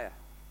new fire.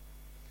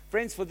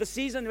 Friends, for the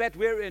season that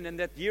we're in and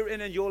that you're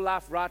in your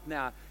life right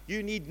now,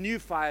 you need new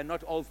fire,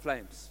 not old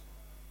flames.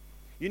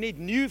 You need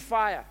new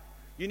fire.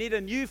 You need a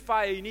new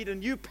fire. You need a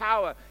new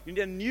power. You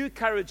need a new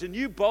courage, a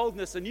new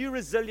boldness, a new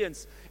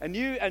resilience, a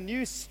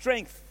new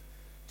strength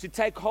to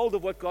take hold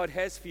of what God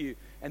has for you.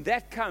 And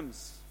that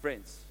comes,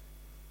 friends,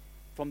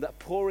 from the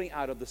pouring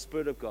out of the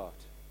Spirit of God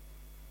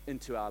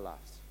into our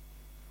lives.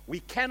 We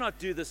cannot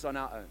do this on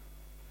our own.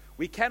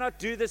 We cannot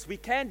do this. We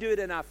can do it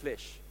in our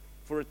flesh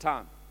for a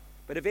time,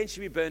 but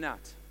eventually we burn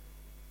out.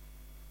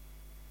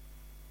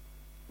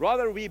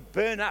 Rather, we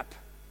burn up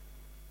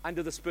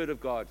under the Spirit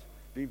of God,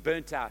 being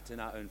burnt out in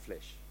our own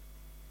flesh.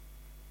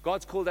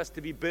 God's called us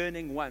to be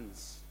burning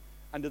ones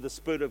under the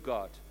Spirit of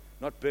God,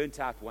 not burnt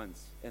out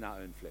ones in our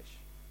own flesh.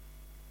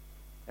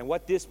 And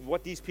what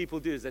these people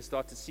do is they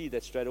start to see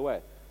that straight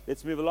away.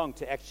 Let's move along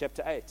to Acts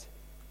chapter 8.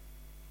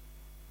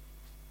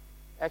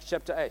 Acts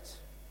chapter 8.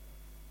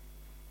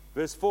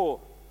 Verse 4.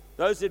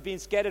 Those who had been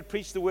scattered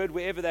preached the word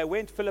wherever they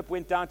went. Philip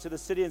went down to the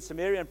city in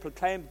Samaria and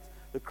proclaimed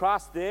the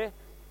Christ there.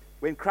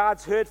 When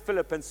crowds heard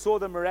Philip and saw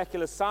the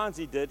miraculous signs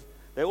he did,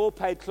 they all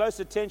paid close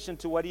attention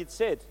to what he had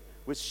said.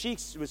 With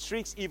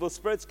shrieks, evil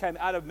spirits came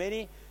out of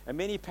many, and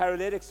many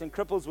paralytics and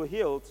cripples were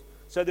healed.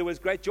 So there was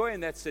great joy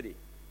in that city.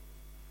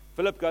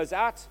 Philip goes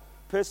out.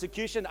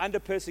 Under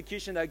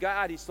persecution, they go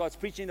out. He starts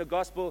preaching the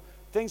gospel.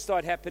 Things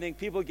start happening.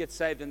 People get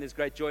saved, and there's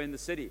great joy in the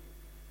city.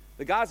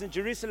 The guys in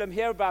Jerusalem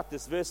hear about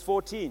this. Verse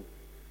 14.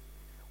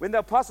 When the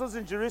apostles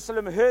in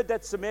Jerusalem heard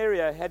that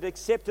Samaria had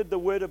accepted the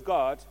word of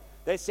God,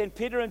 they sent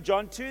Peter and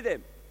John to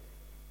them.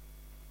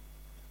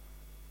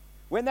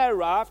 When they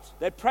arrived,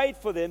 they prayed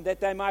for them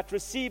that they might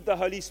receive the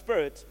Holy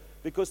Spirit,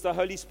 because the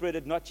Holy Spirit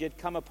had not yet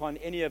come upon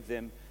any of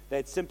them. They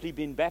had simply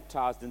been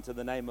baptized into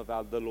the name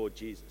of the Lord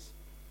Jesus.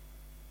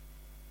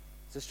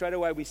 So straight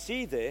away we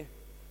see there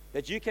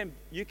that you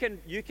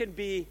can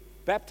be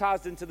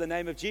baptized into the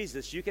name of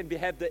Jesus. You can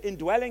have the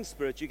indwelling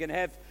Spirit. You can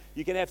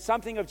have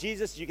something of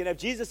Jesus. You can have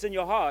Jesus in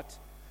your heart,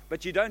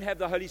 but you don't have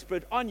the Holy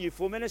Spirit on you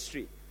for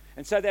ministry.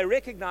 And so they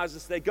recognize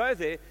this. They go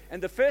there,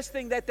 and the first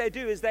thing that they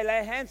do is they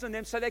lay hands on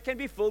them so they can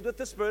be filled with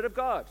the Spirit of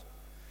God.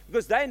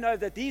 Because they know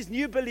that these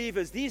new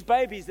believers, these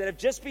babies that have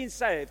just been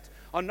saved,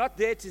 are not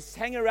there to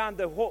hang around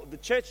the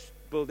church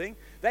building.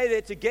 They're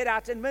there to get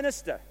out and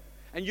minister.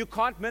 And you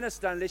can't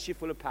minister unless you're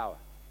full of power.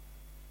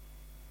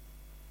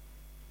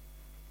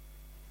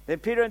 Then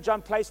Peter and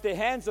John placed their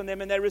hands on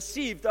them, and they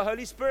received the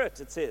Holy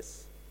Spirit, it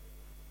says.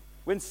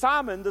 When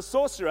Simon, the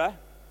sorcerer,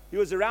 who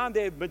was around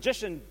there,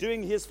 magician,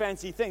 doing his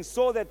fancy things,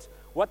 saw that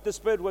what the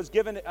Spirit was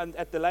given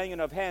at the laying on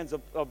of hands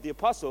of the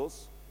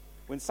apostles,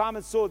 when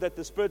Simon saw that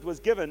the Spirit was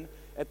given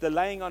at the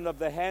laying on of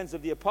the hands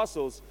of the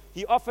apostles,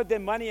 he offered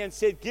them money and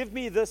said, give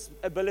me this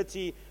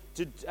ability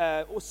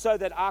so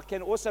that I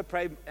can also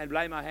pray and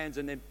lay my hands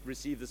and then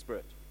receive the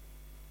Spirit.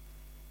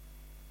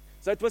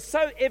 So it was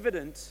so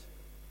evident,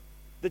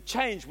 the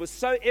change was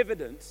so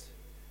evident,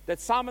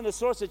 that Simon the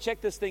sorcerer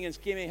checked this thing and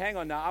scheming, hang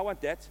on now, I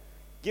want that.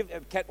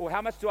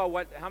 How much do I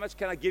want? How much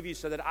can I give you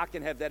so that I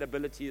can have that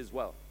ability as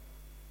well?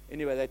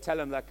 Anyway, they tell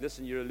him, like,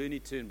 listen, you're a Looney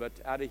Tune, but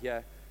out of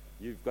here,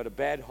 you've got a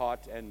bad heart,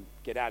 and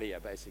get out of here,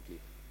 basically.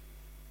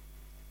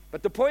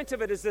 But the point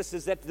of it is this,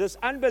 is that this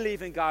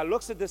unbelieving guy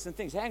looks at this and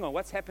thinks, hang on,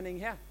 what's happening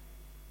here?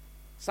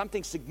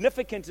 Something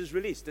significant is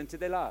released into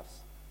their lives.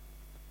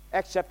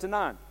 Acts chapter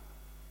 9,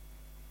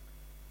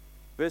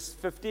 verse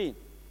 15.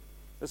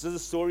 This is the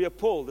story of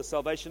Paul, the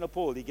salvation of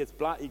Paul. He gets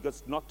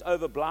knocked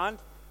over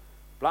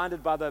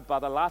blinded by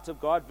the light of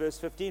God. Verse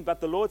 15,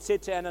 but the Lord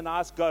said to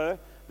Ananias, go,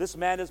 this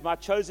man is my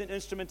chosen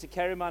instrument to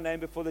carry my name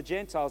before the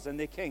Gentiles and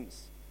their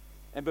kings,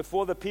 and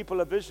before the people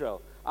of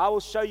Israel. I will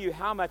show you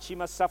how much he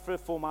must suffer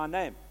for my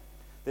name.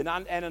 Then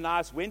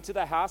Ananias went to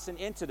the house and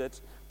entered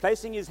it.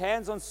 Placing his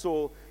hands on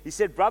Saul, he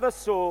said, brother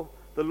Saul,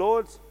 the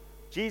Lord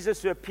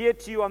Jesus, who appeared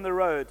to you on the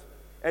road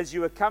as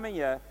you were coming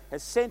here,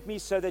 has sent me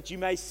so that you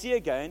may see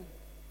again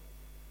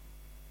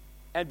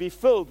and be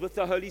filled with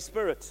the Holy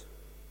Spirit.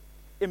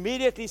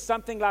 Immediately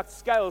something like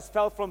scales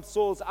fell from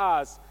Saul's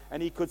eyes,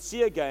 and he could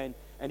see again,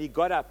 and he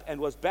got up and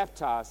was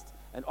baptized,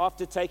 and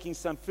after taking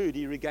some food,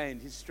 he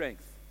regained his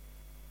strength.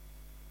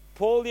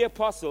 Paul the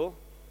apostle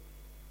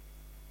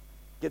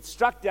gets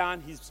struck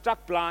down, he's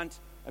struck blind,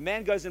 a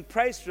man goes and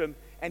prays for him,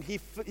 and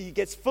he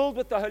gets filled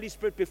with the Holy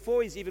Spirit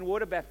before he's even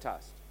water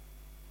baptized.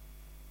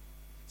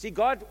 See,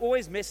 God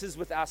always messes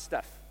with our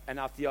stuff and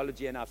our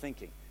theology and our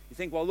thinking. You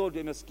think, well, Lord,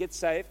 we must get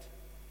saved,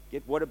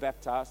 get water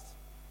baptized,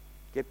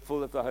 get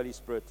full of the Holy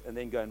Spirit, and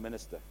then go and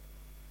minister.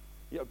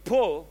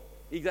 Paul,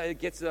 he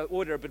gets the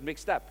order a bit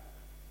mixed up.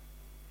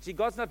 See,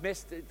 God's not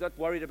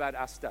worried about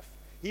our stuff.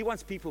 He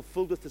wants people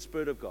filled with the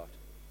Spirit of God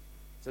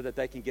so that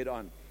they can get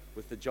on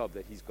with the job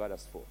that he's got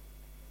us for.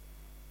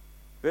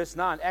 Verse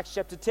 9, Acts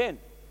chapter 10.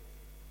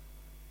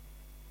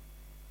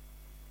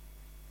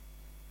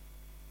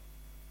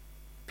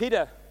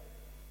 Peter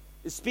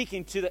is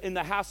speaking in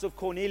the house of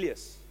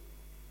Cornelius.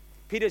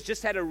 Peter's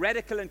just had a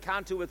radical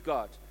encounter with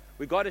God,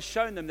 where God has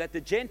shown them that the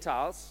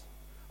Gentiles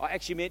are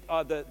actually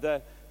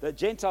the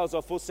Gentiles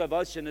are for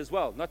salvation as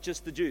well, not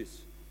just the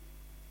Jews.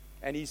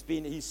 And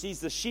he sees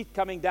the sheep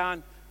coming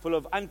down full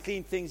of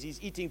unclean things.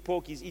 He's eating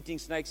pork, he's eating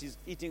snakes, he's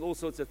eating all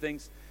sorts of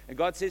things. And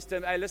God says to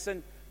him, hey,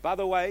 listen, by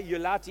the way, you're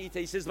allowed to eat it.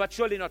 He says, but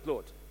surely not,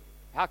 Lord.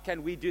 How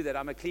can we do that?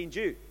 I'm a clean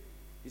Jew.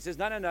 He says,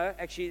 no.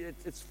 Actually,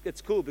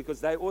 it's cool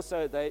because they're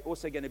also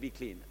going to be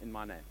clean in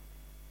my name.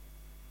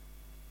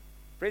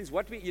 Friends,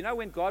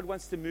 when God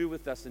wants to move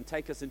with us and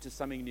take us into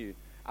something new,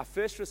 our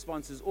first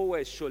response is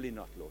always, surely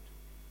not, Lord.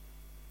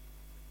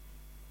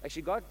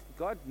 Actually,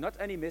 God not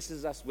only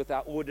messes us with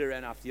our order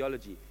and our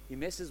theology, he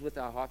messes with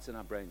our hearts and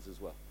our brains as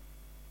well.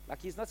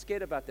 Like, he's not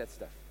scared about that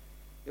stuff.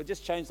 He'll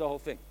just change the whole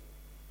thing.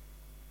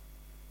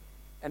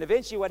 And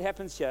eventually what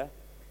happens here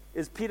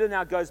is Peter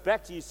now goes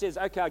back to you, says,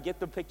 okay, I get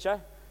the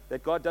picture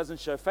that God doesn't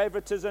show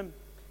favoritism.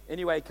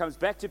 Anyway, he comes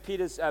back to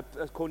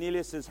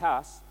Cornelius'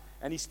 house,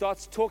 and he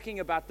starts talking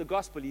about the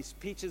gospel. He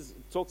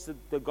talks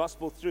the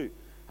gospel through,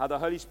 how the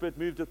Holy Spirit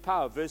moved with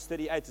power. Verse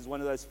 38 is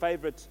one of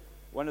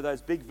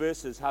those big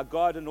verses, how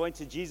God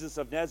anointed Jesus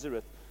of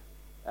Nazareth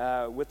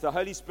with the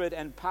Holy Spirit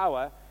and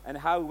power, and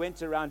how he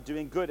went around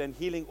doing good and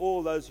healing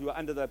all those who were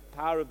under the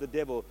power of the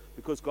devil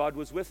because God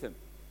was with him.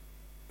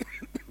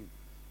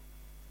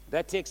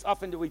 That text,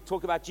 often we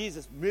talk about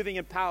Jesus moving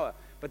in power,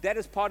 but that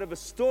is part of a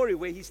story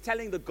where he's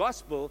telling the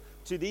gospel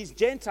to these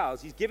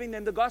Gentiles. He's giving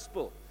them the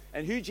gospel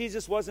and who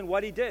Jesus was and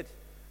what he did.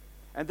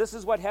 And this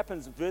is what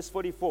happens, verse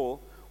 44.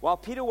 While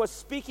Peter was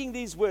speaking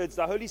these words,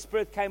 the Holy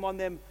Spirit came on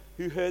them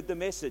who heard the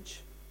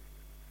message.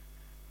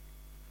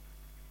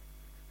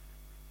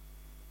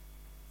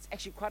 It's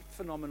actually quite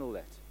phenomenal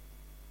that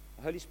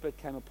the Holy Spirit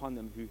came upon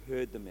them who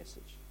heard the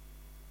message.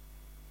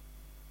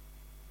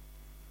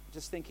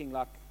 Just thinking,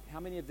 like, how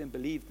many of them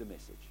believed the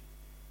message?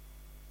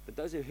 But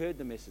those who heard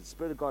the message, the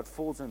Spirit of God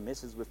falls and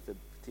messes with the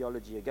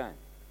theology again.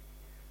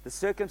 The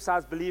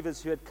circumcised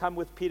believers who had come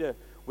with Peter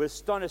were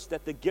astonished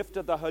that the gift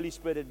of the Holy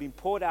Spirit had been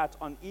poured out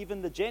on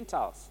even the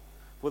Gentiles,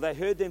 for they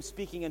heard them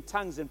speaking in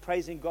tongues and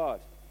praising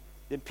God.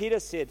 Then Peter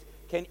said,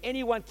 "Can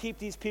anyone keep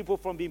these people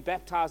from being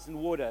baptized in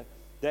water?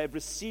 They have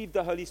received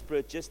the Holy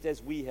Spirit just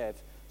as we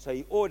have." So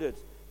he ordered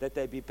that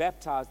they be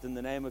baptized in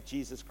the name of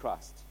Jesus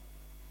Christ.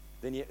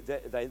 Then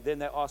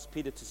they asked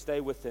Peter to stay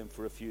with them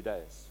for a few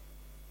days.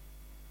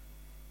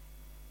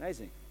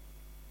 Amazing.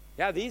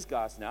 Yeah, these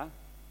guys now,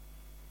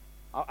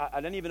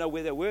 I don't even know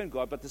where they were in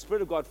God, but the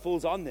Spirit of God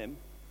falls on them.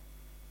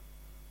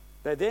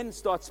 They then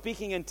start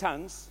speaking in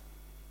tongues,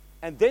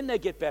 and then they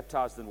get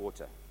baptized in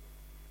water.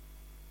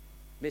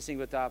 Messing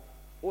with our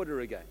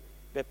order again.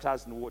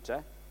 Baptized in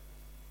water.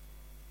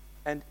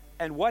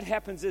 And what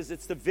happens is,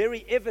 it's the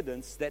very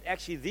evidence that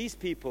actually these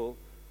people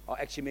are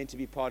actually meant to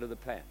be part of the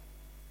plan.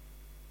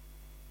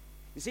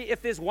 You see,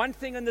 if there's one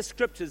thing in the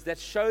scriptures that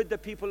showed the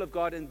people of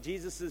God in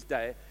Jesus'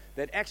 day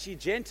that actually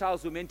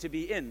Gentiles were meant to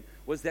be in,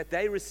 was that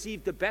they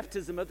received the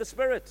baptism of the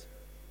Spirit.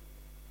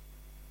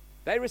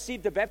 They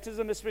received the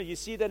baptism of the Spirit. You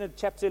see that in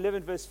chapter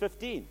 11, verse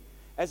 15.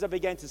 As I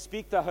began to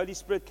speak, the Holy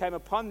Spirit came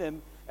upon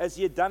them as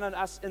he had done on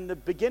us in the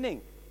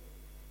beginning.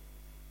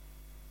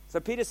 So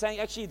Peter's saying,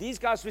 actually, these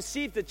guys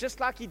received it just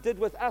like he did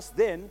with us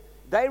then.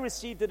 They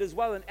received it as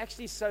well, and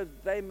actually, so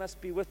they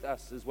must be with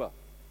us as well.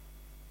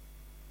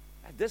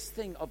 And this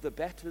thing of the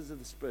baptism of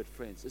the Spirit,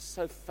 friends, is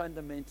so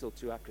fundamental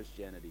to our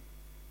Christianity.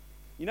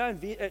 You know,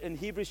 in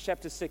Hebrews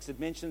chapter 6, it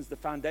mentions the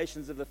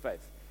foundations of the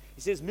faith.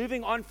 He says,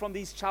 moving on from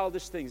these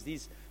childish things,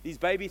 these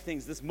baby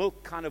things, this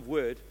milk kind of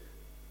word.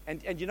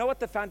 And you know what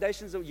the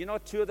foundations of, you know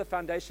what two of the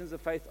foundations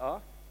of faith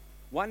are?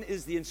 One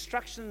is the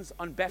instructions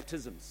on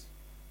baptisms.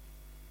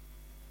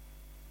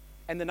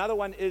 And another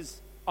one is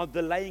on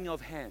the laying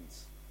of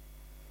hands.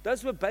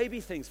 Those were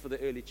baby things for the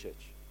early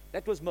church.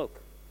 That was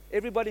milk.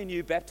 Everybody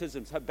knew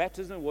baptisms.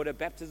 Baptism in water,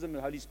 baptism in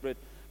the Holy Spirit,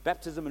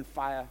 baptism in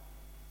fire.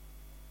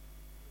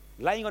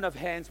 Laying on of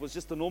hands was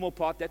just the normal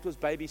part. That was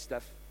baby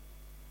stuff.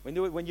 When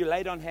you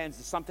laid on hands,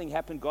 something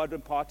happened. God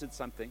imparted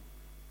something.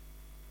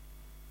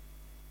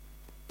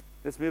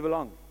 Let's move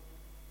along.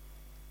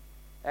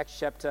 Acts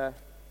chapter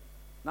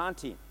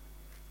 19.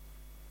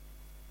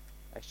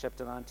 Acts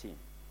chapter 19.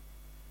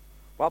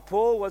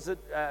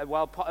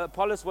 While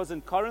Apollos was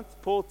in Corinth,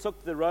 Paul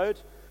took the road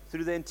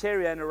through the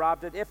interior and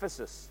arrived at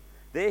Ephesus.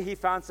 There he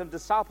found some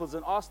disciples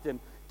and asked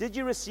them, "Did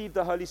you receive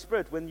the Holy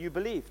Spirit when you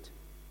believed?"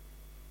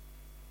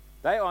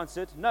 They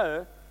answered,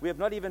 "No, we have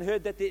not even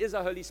heard that there is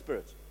a Holy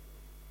Spirit."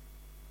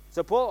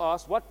 So Paul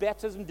asked, "What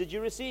baptism did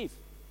you receive?"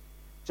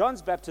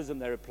 "John's baptism,"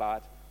 they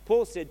replied.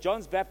 Paul said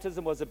John's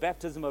baptism was a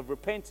baptism of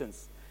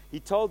repentance.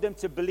 He told them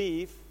to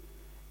believe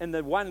in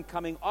the one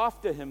coming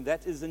after him,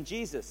 that is in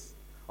Jesus.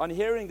 On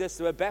hearing this,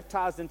 they were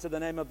baptized into the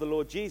name of the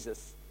Lord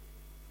Jesus.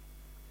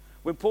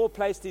 When Paul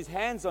placed his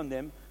hands on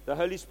them, the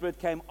Holy Spirit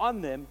came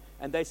on them,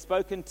 and they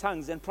spoke in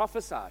tongues and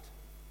prophesied.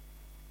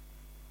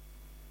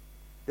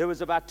 There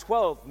was about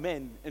 12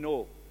 men in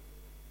all.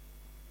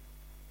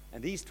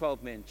 And these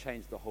 12 men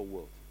changed the whole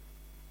world.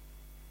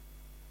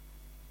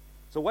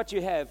 So what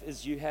you have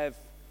is you have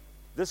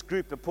this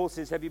group that Paul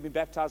says, "Have you been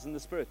baptized in the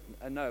Spirit?"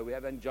 No, we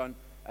haven't. John,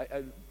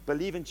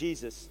 believe in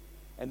Jesus.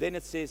 And then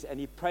it says, and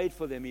he prayed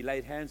for them, he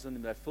laid hands on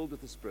them, they're filled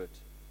with the Spirit,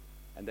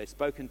 and they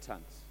spoke in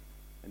tongues.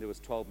 And there was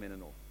 12 men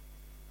in all.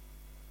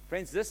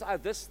 Friends,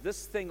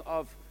 this thing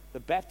of the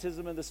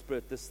baptism in the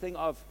Spirit, this thing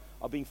of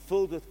being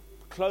filled with,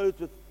 clothed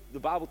with, the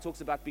Bible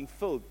talks about being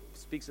filled,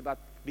 speaks about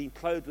being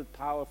clothed with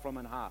power from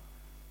on high.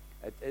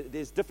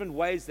 There's different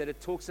ways that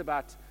it talks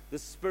about the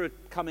Spirit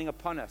coming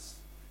upon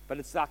us, but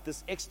it's like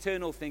this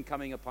external thing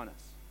coming upon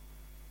us.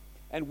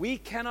 And we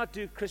cannot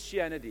do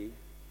Christianity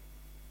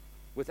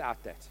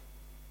without that.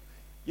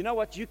 You know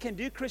what? You can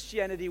do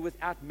Christianity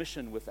without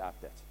mission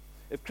without that.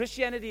 If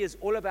Christianity is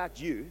all about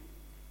you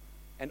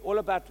and all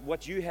about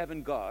what you have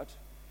in God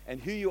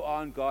and who you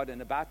are in God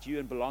and about you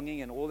and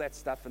belonging and all that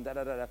stuff and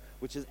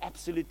which is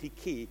absolutely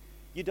key,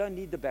 you don't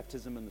need the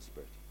baptism in the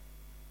Spirit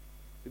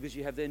because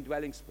you have the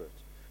indwelling Spirit.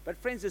 But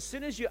friends, as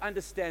soon as you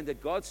understand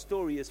that God's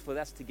story is for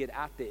us to get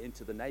out there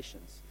into the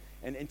nations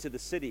and into the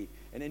city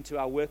and into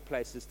our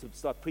workplaces to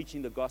start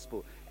preaching the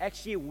gospel,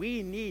 actually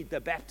we need the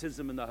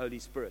baptism in the Holy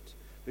Spirit,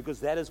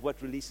 because that is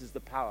what releases the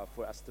power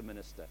for us to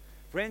minister.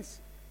 Friends,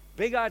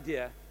 big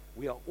idea,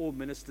 we are all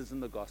ministers in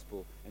the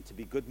gospel, and to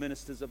be good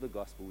ministers of the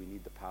gospel, we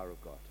need the power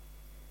of God.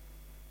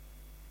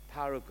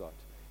 Power of God.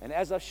 And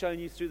as I've shown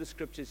you through the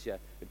scriptures here,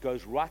 it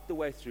goes right the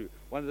way through.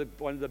 One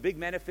of the big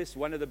manifests,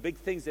 one of the big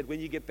things that when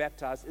you get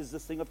baptized is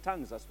this thing of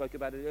tongues. I spoke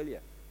about it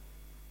earlier.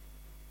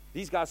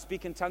 These guys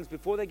speak in tongues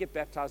before they get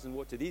baptized in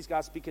water. These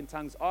guys speak in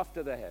tongues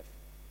after they have.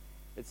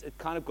 It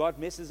kind of, God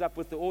messes up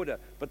with the order.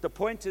 But the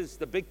point is,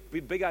 the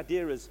big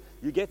idea is,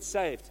 you get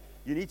saved,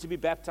 you need to be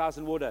baptized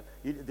in water.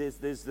 There's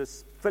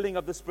this filling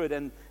of the Spirit,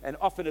 and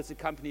often it's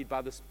accompanied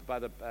by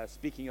the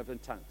speaking of in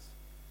tongues.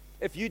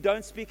 If you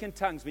don't speak in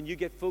tongues when you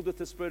get filled with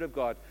the Spirit of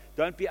God,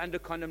 don't be under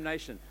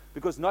condemnation,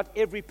 because not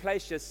every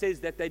place here says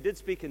that they did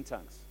speak in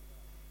tongues.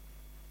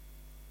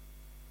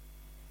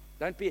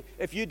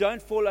 If you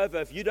don't fall over,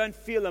 if you don't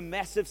feel a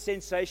massive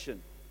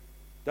sensation,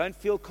 Don't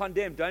feel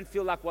condemned. Don't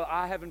feel like, well,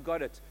 I haven't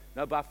got it.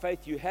 No, by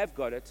faith you have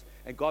got it,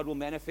 and God will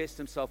manifest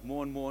himself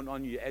more and more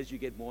on you as you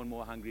get more and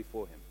more hungry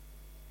for him.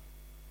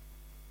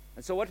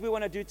 And so what we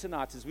want to do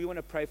tonight is we want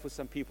to pray for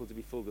some people to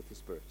be filled with the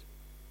Spirit.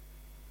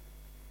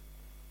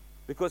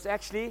 Because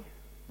actually,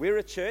 we're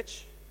a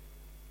church.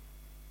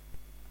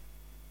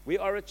 We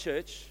are a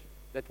church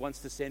that wants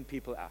to send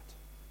people out.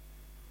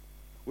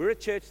 We're a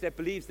church that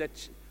believes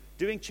that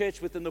doing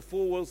church within the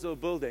four walls of a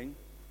building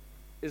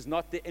is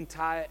not the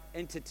entire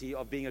entity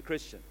of being a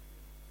Christian.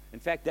 In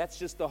fact, that's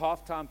just the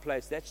halftime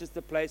place. That's just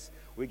the place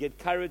we get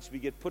courage, we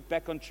get put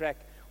back on track,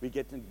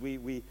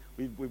 we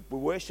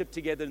worship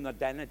together in the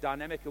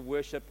dynamic of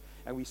worship,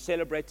 and we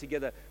celebrate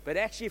together. But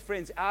actually,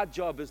 friends, our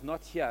job is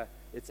not here,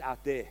 it's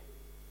out there.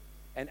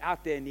 And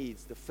out there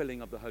needs the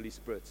filling of the Holy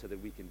Spirit so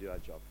that we can do our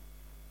job.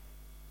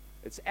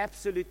 It's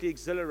absolutely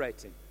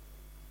exhilarating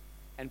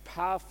and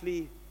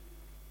powerfully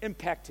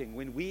impacting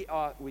when we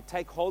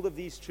take hold of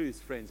these truths,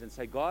 friends, and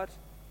say, God,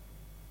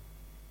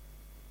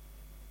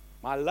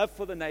 my love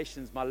for the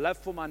nations, my love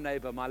for my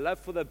neighbor, my love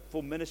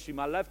for ministry,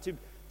 my love to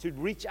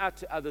reach out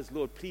to others,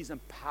 Lord, please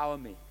empower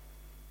me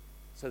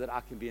so that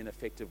I can be an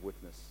effective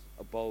witness,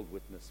 a bold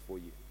witness for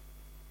you.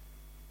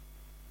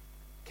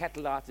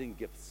 Catalyzing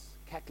gifts,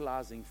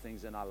 catalyzing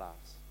things in our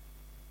lives,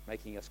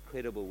 making us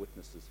credible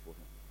witnesses for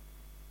him.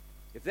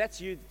 If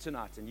that's you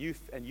tonight and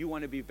you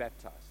want to be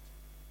baptized,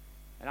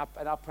 and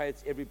I pray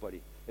it's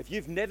everybody. If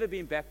you've never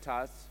been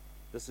baptized,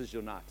 this is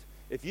your night.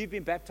 If you've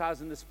been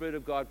baptized in the Spirit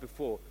of God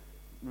before,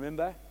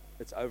 remember,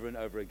 it's over and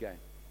over again.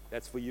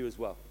 That's for you as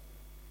well.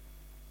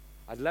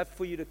 I'd love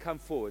for you to come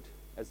forward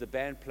as the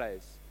band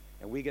plays,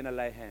 and we're going to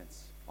lay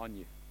hands on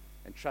you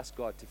and trust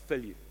God to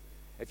fill you.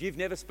 If you've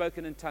never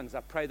spoken in tongues, I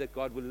pray that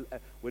God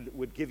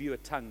would give you a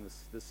tongue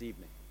this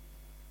evening.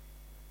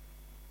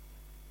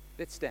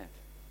 Let's stand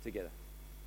together.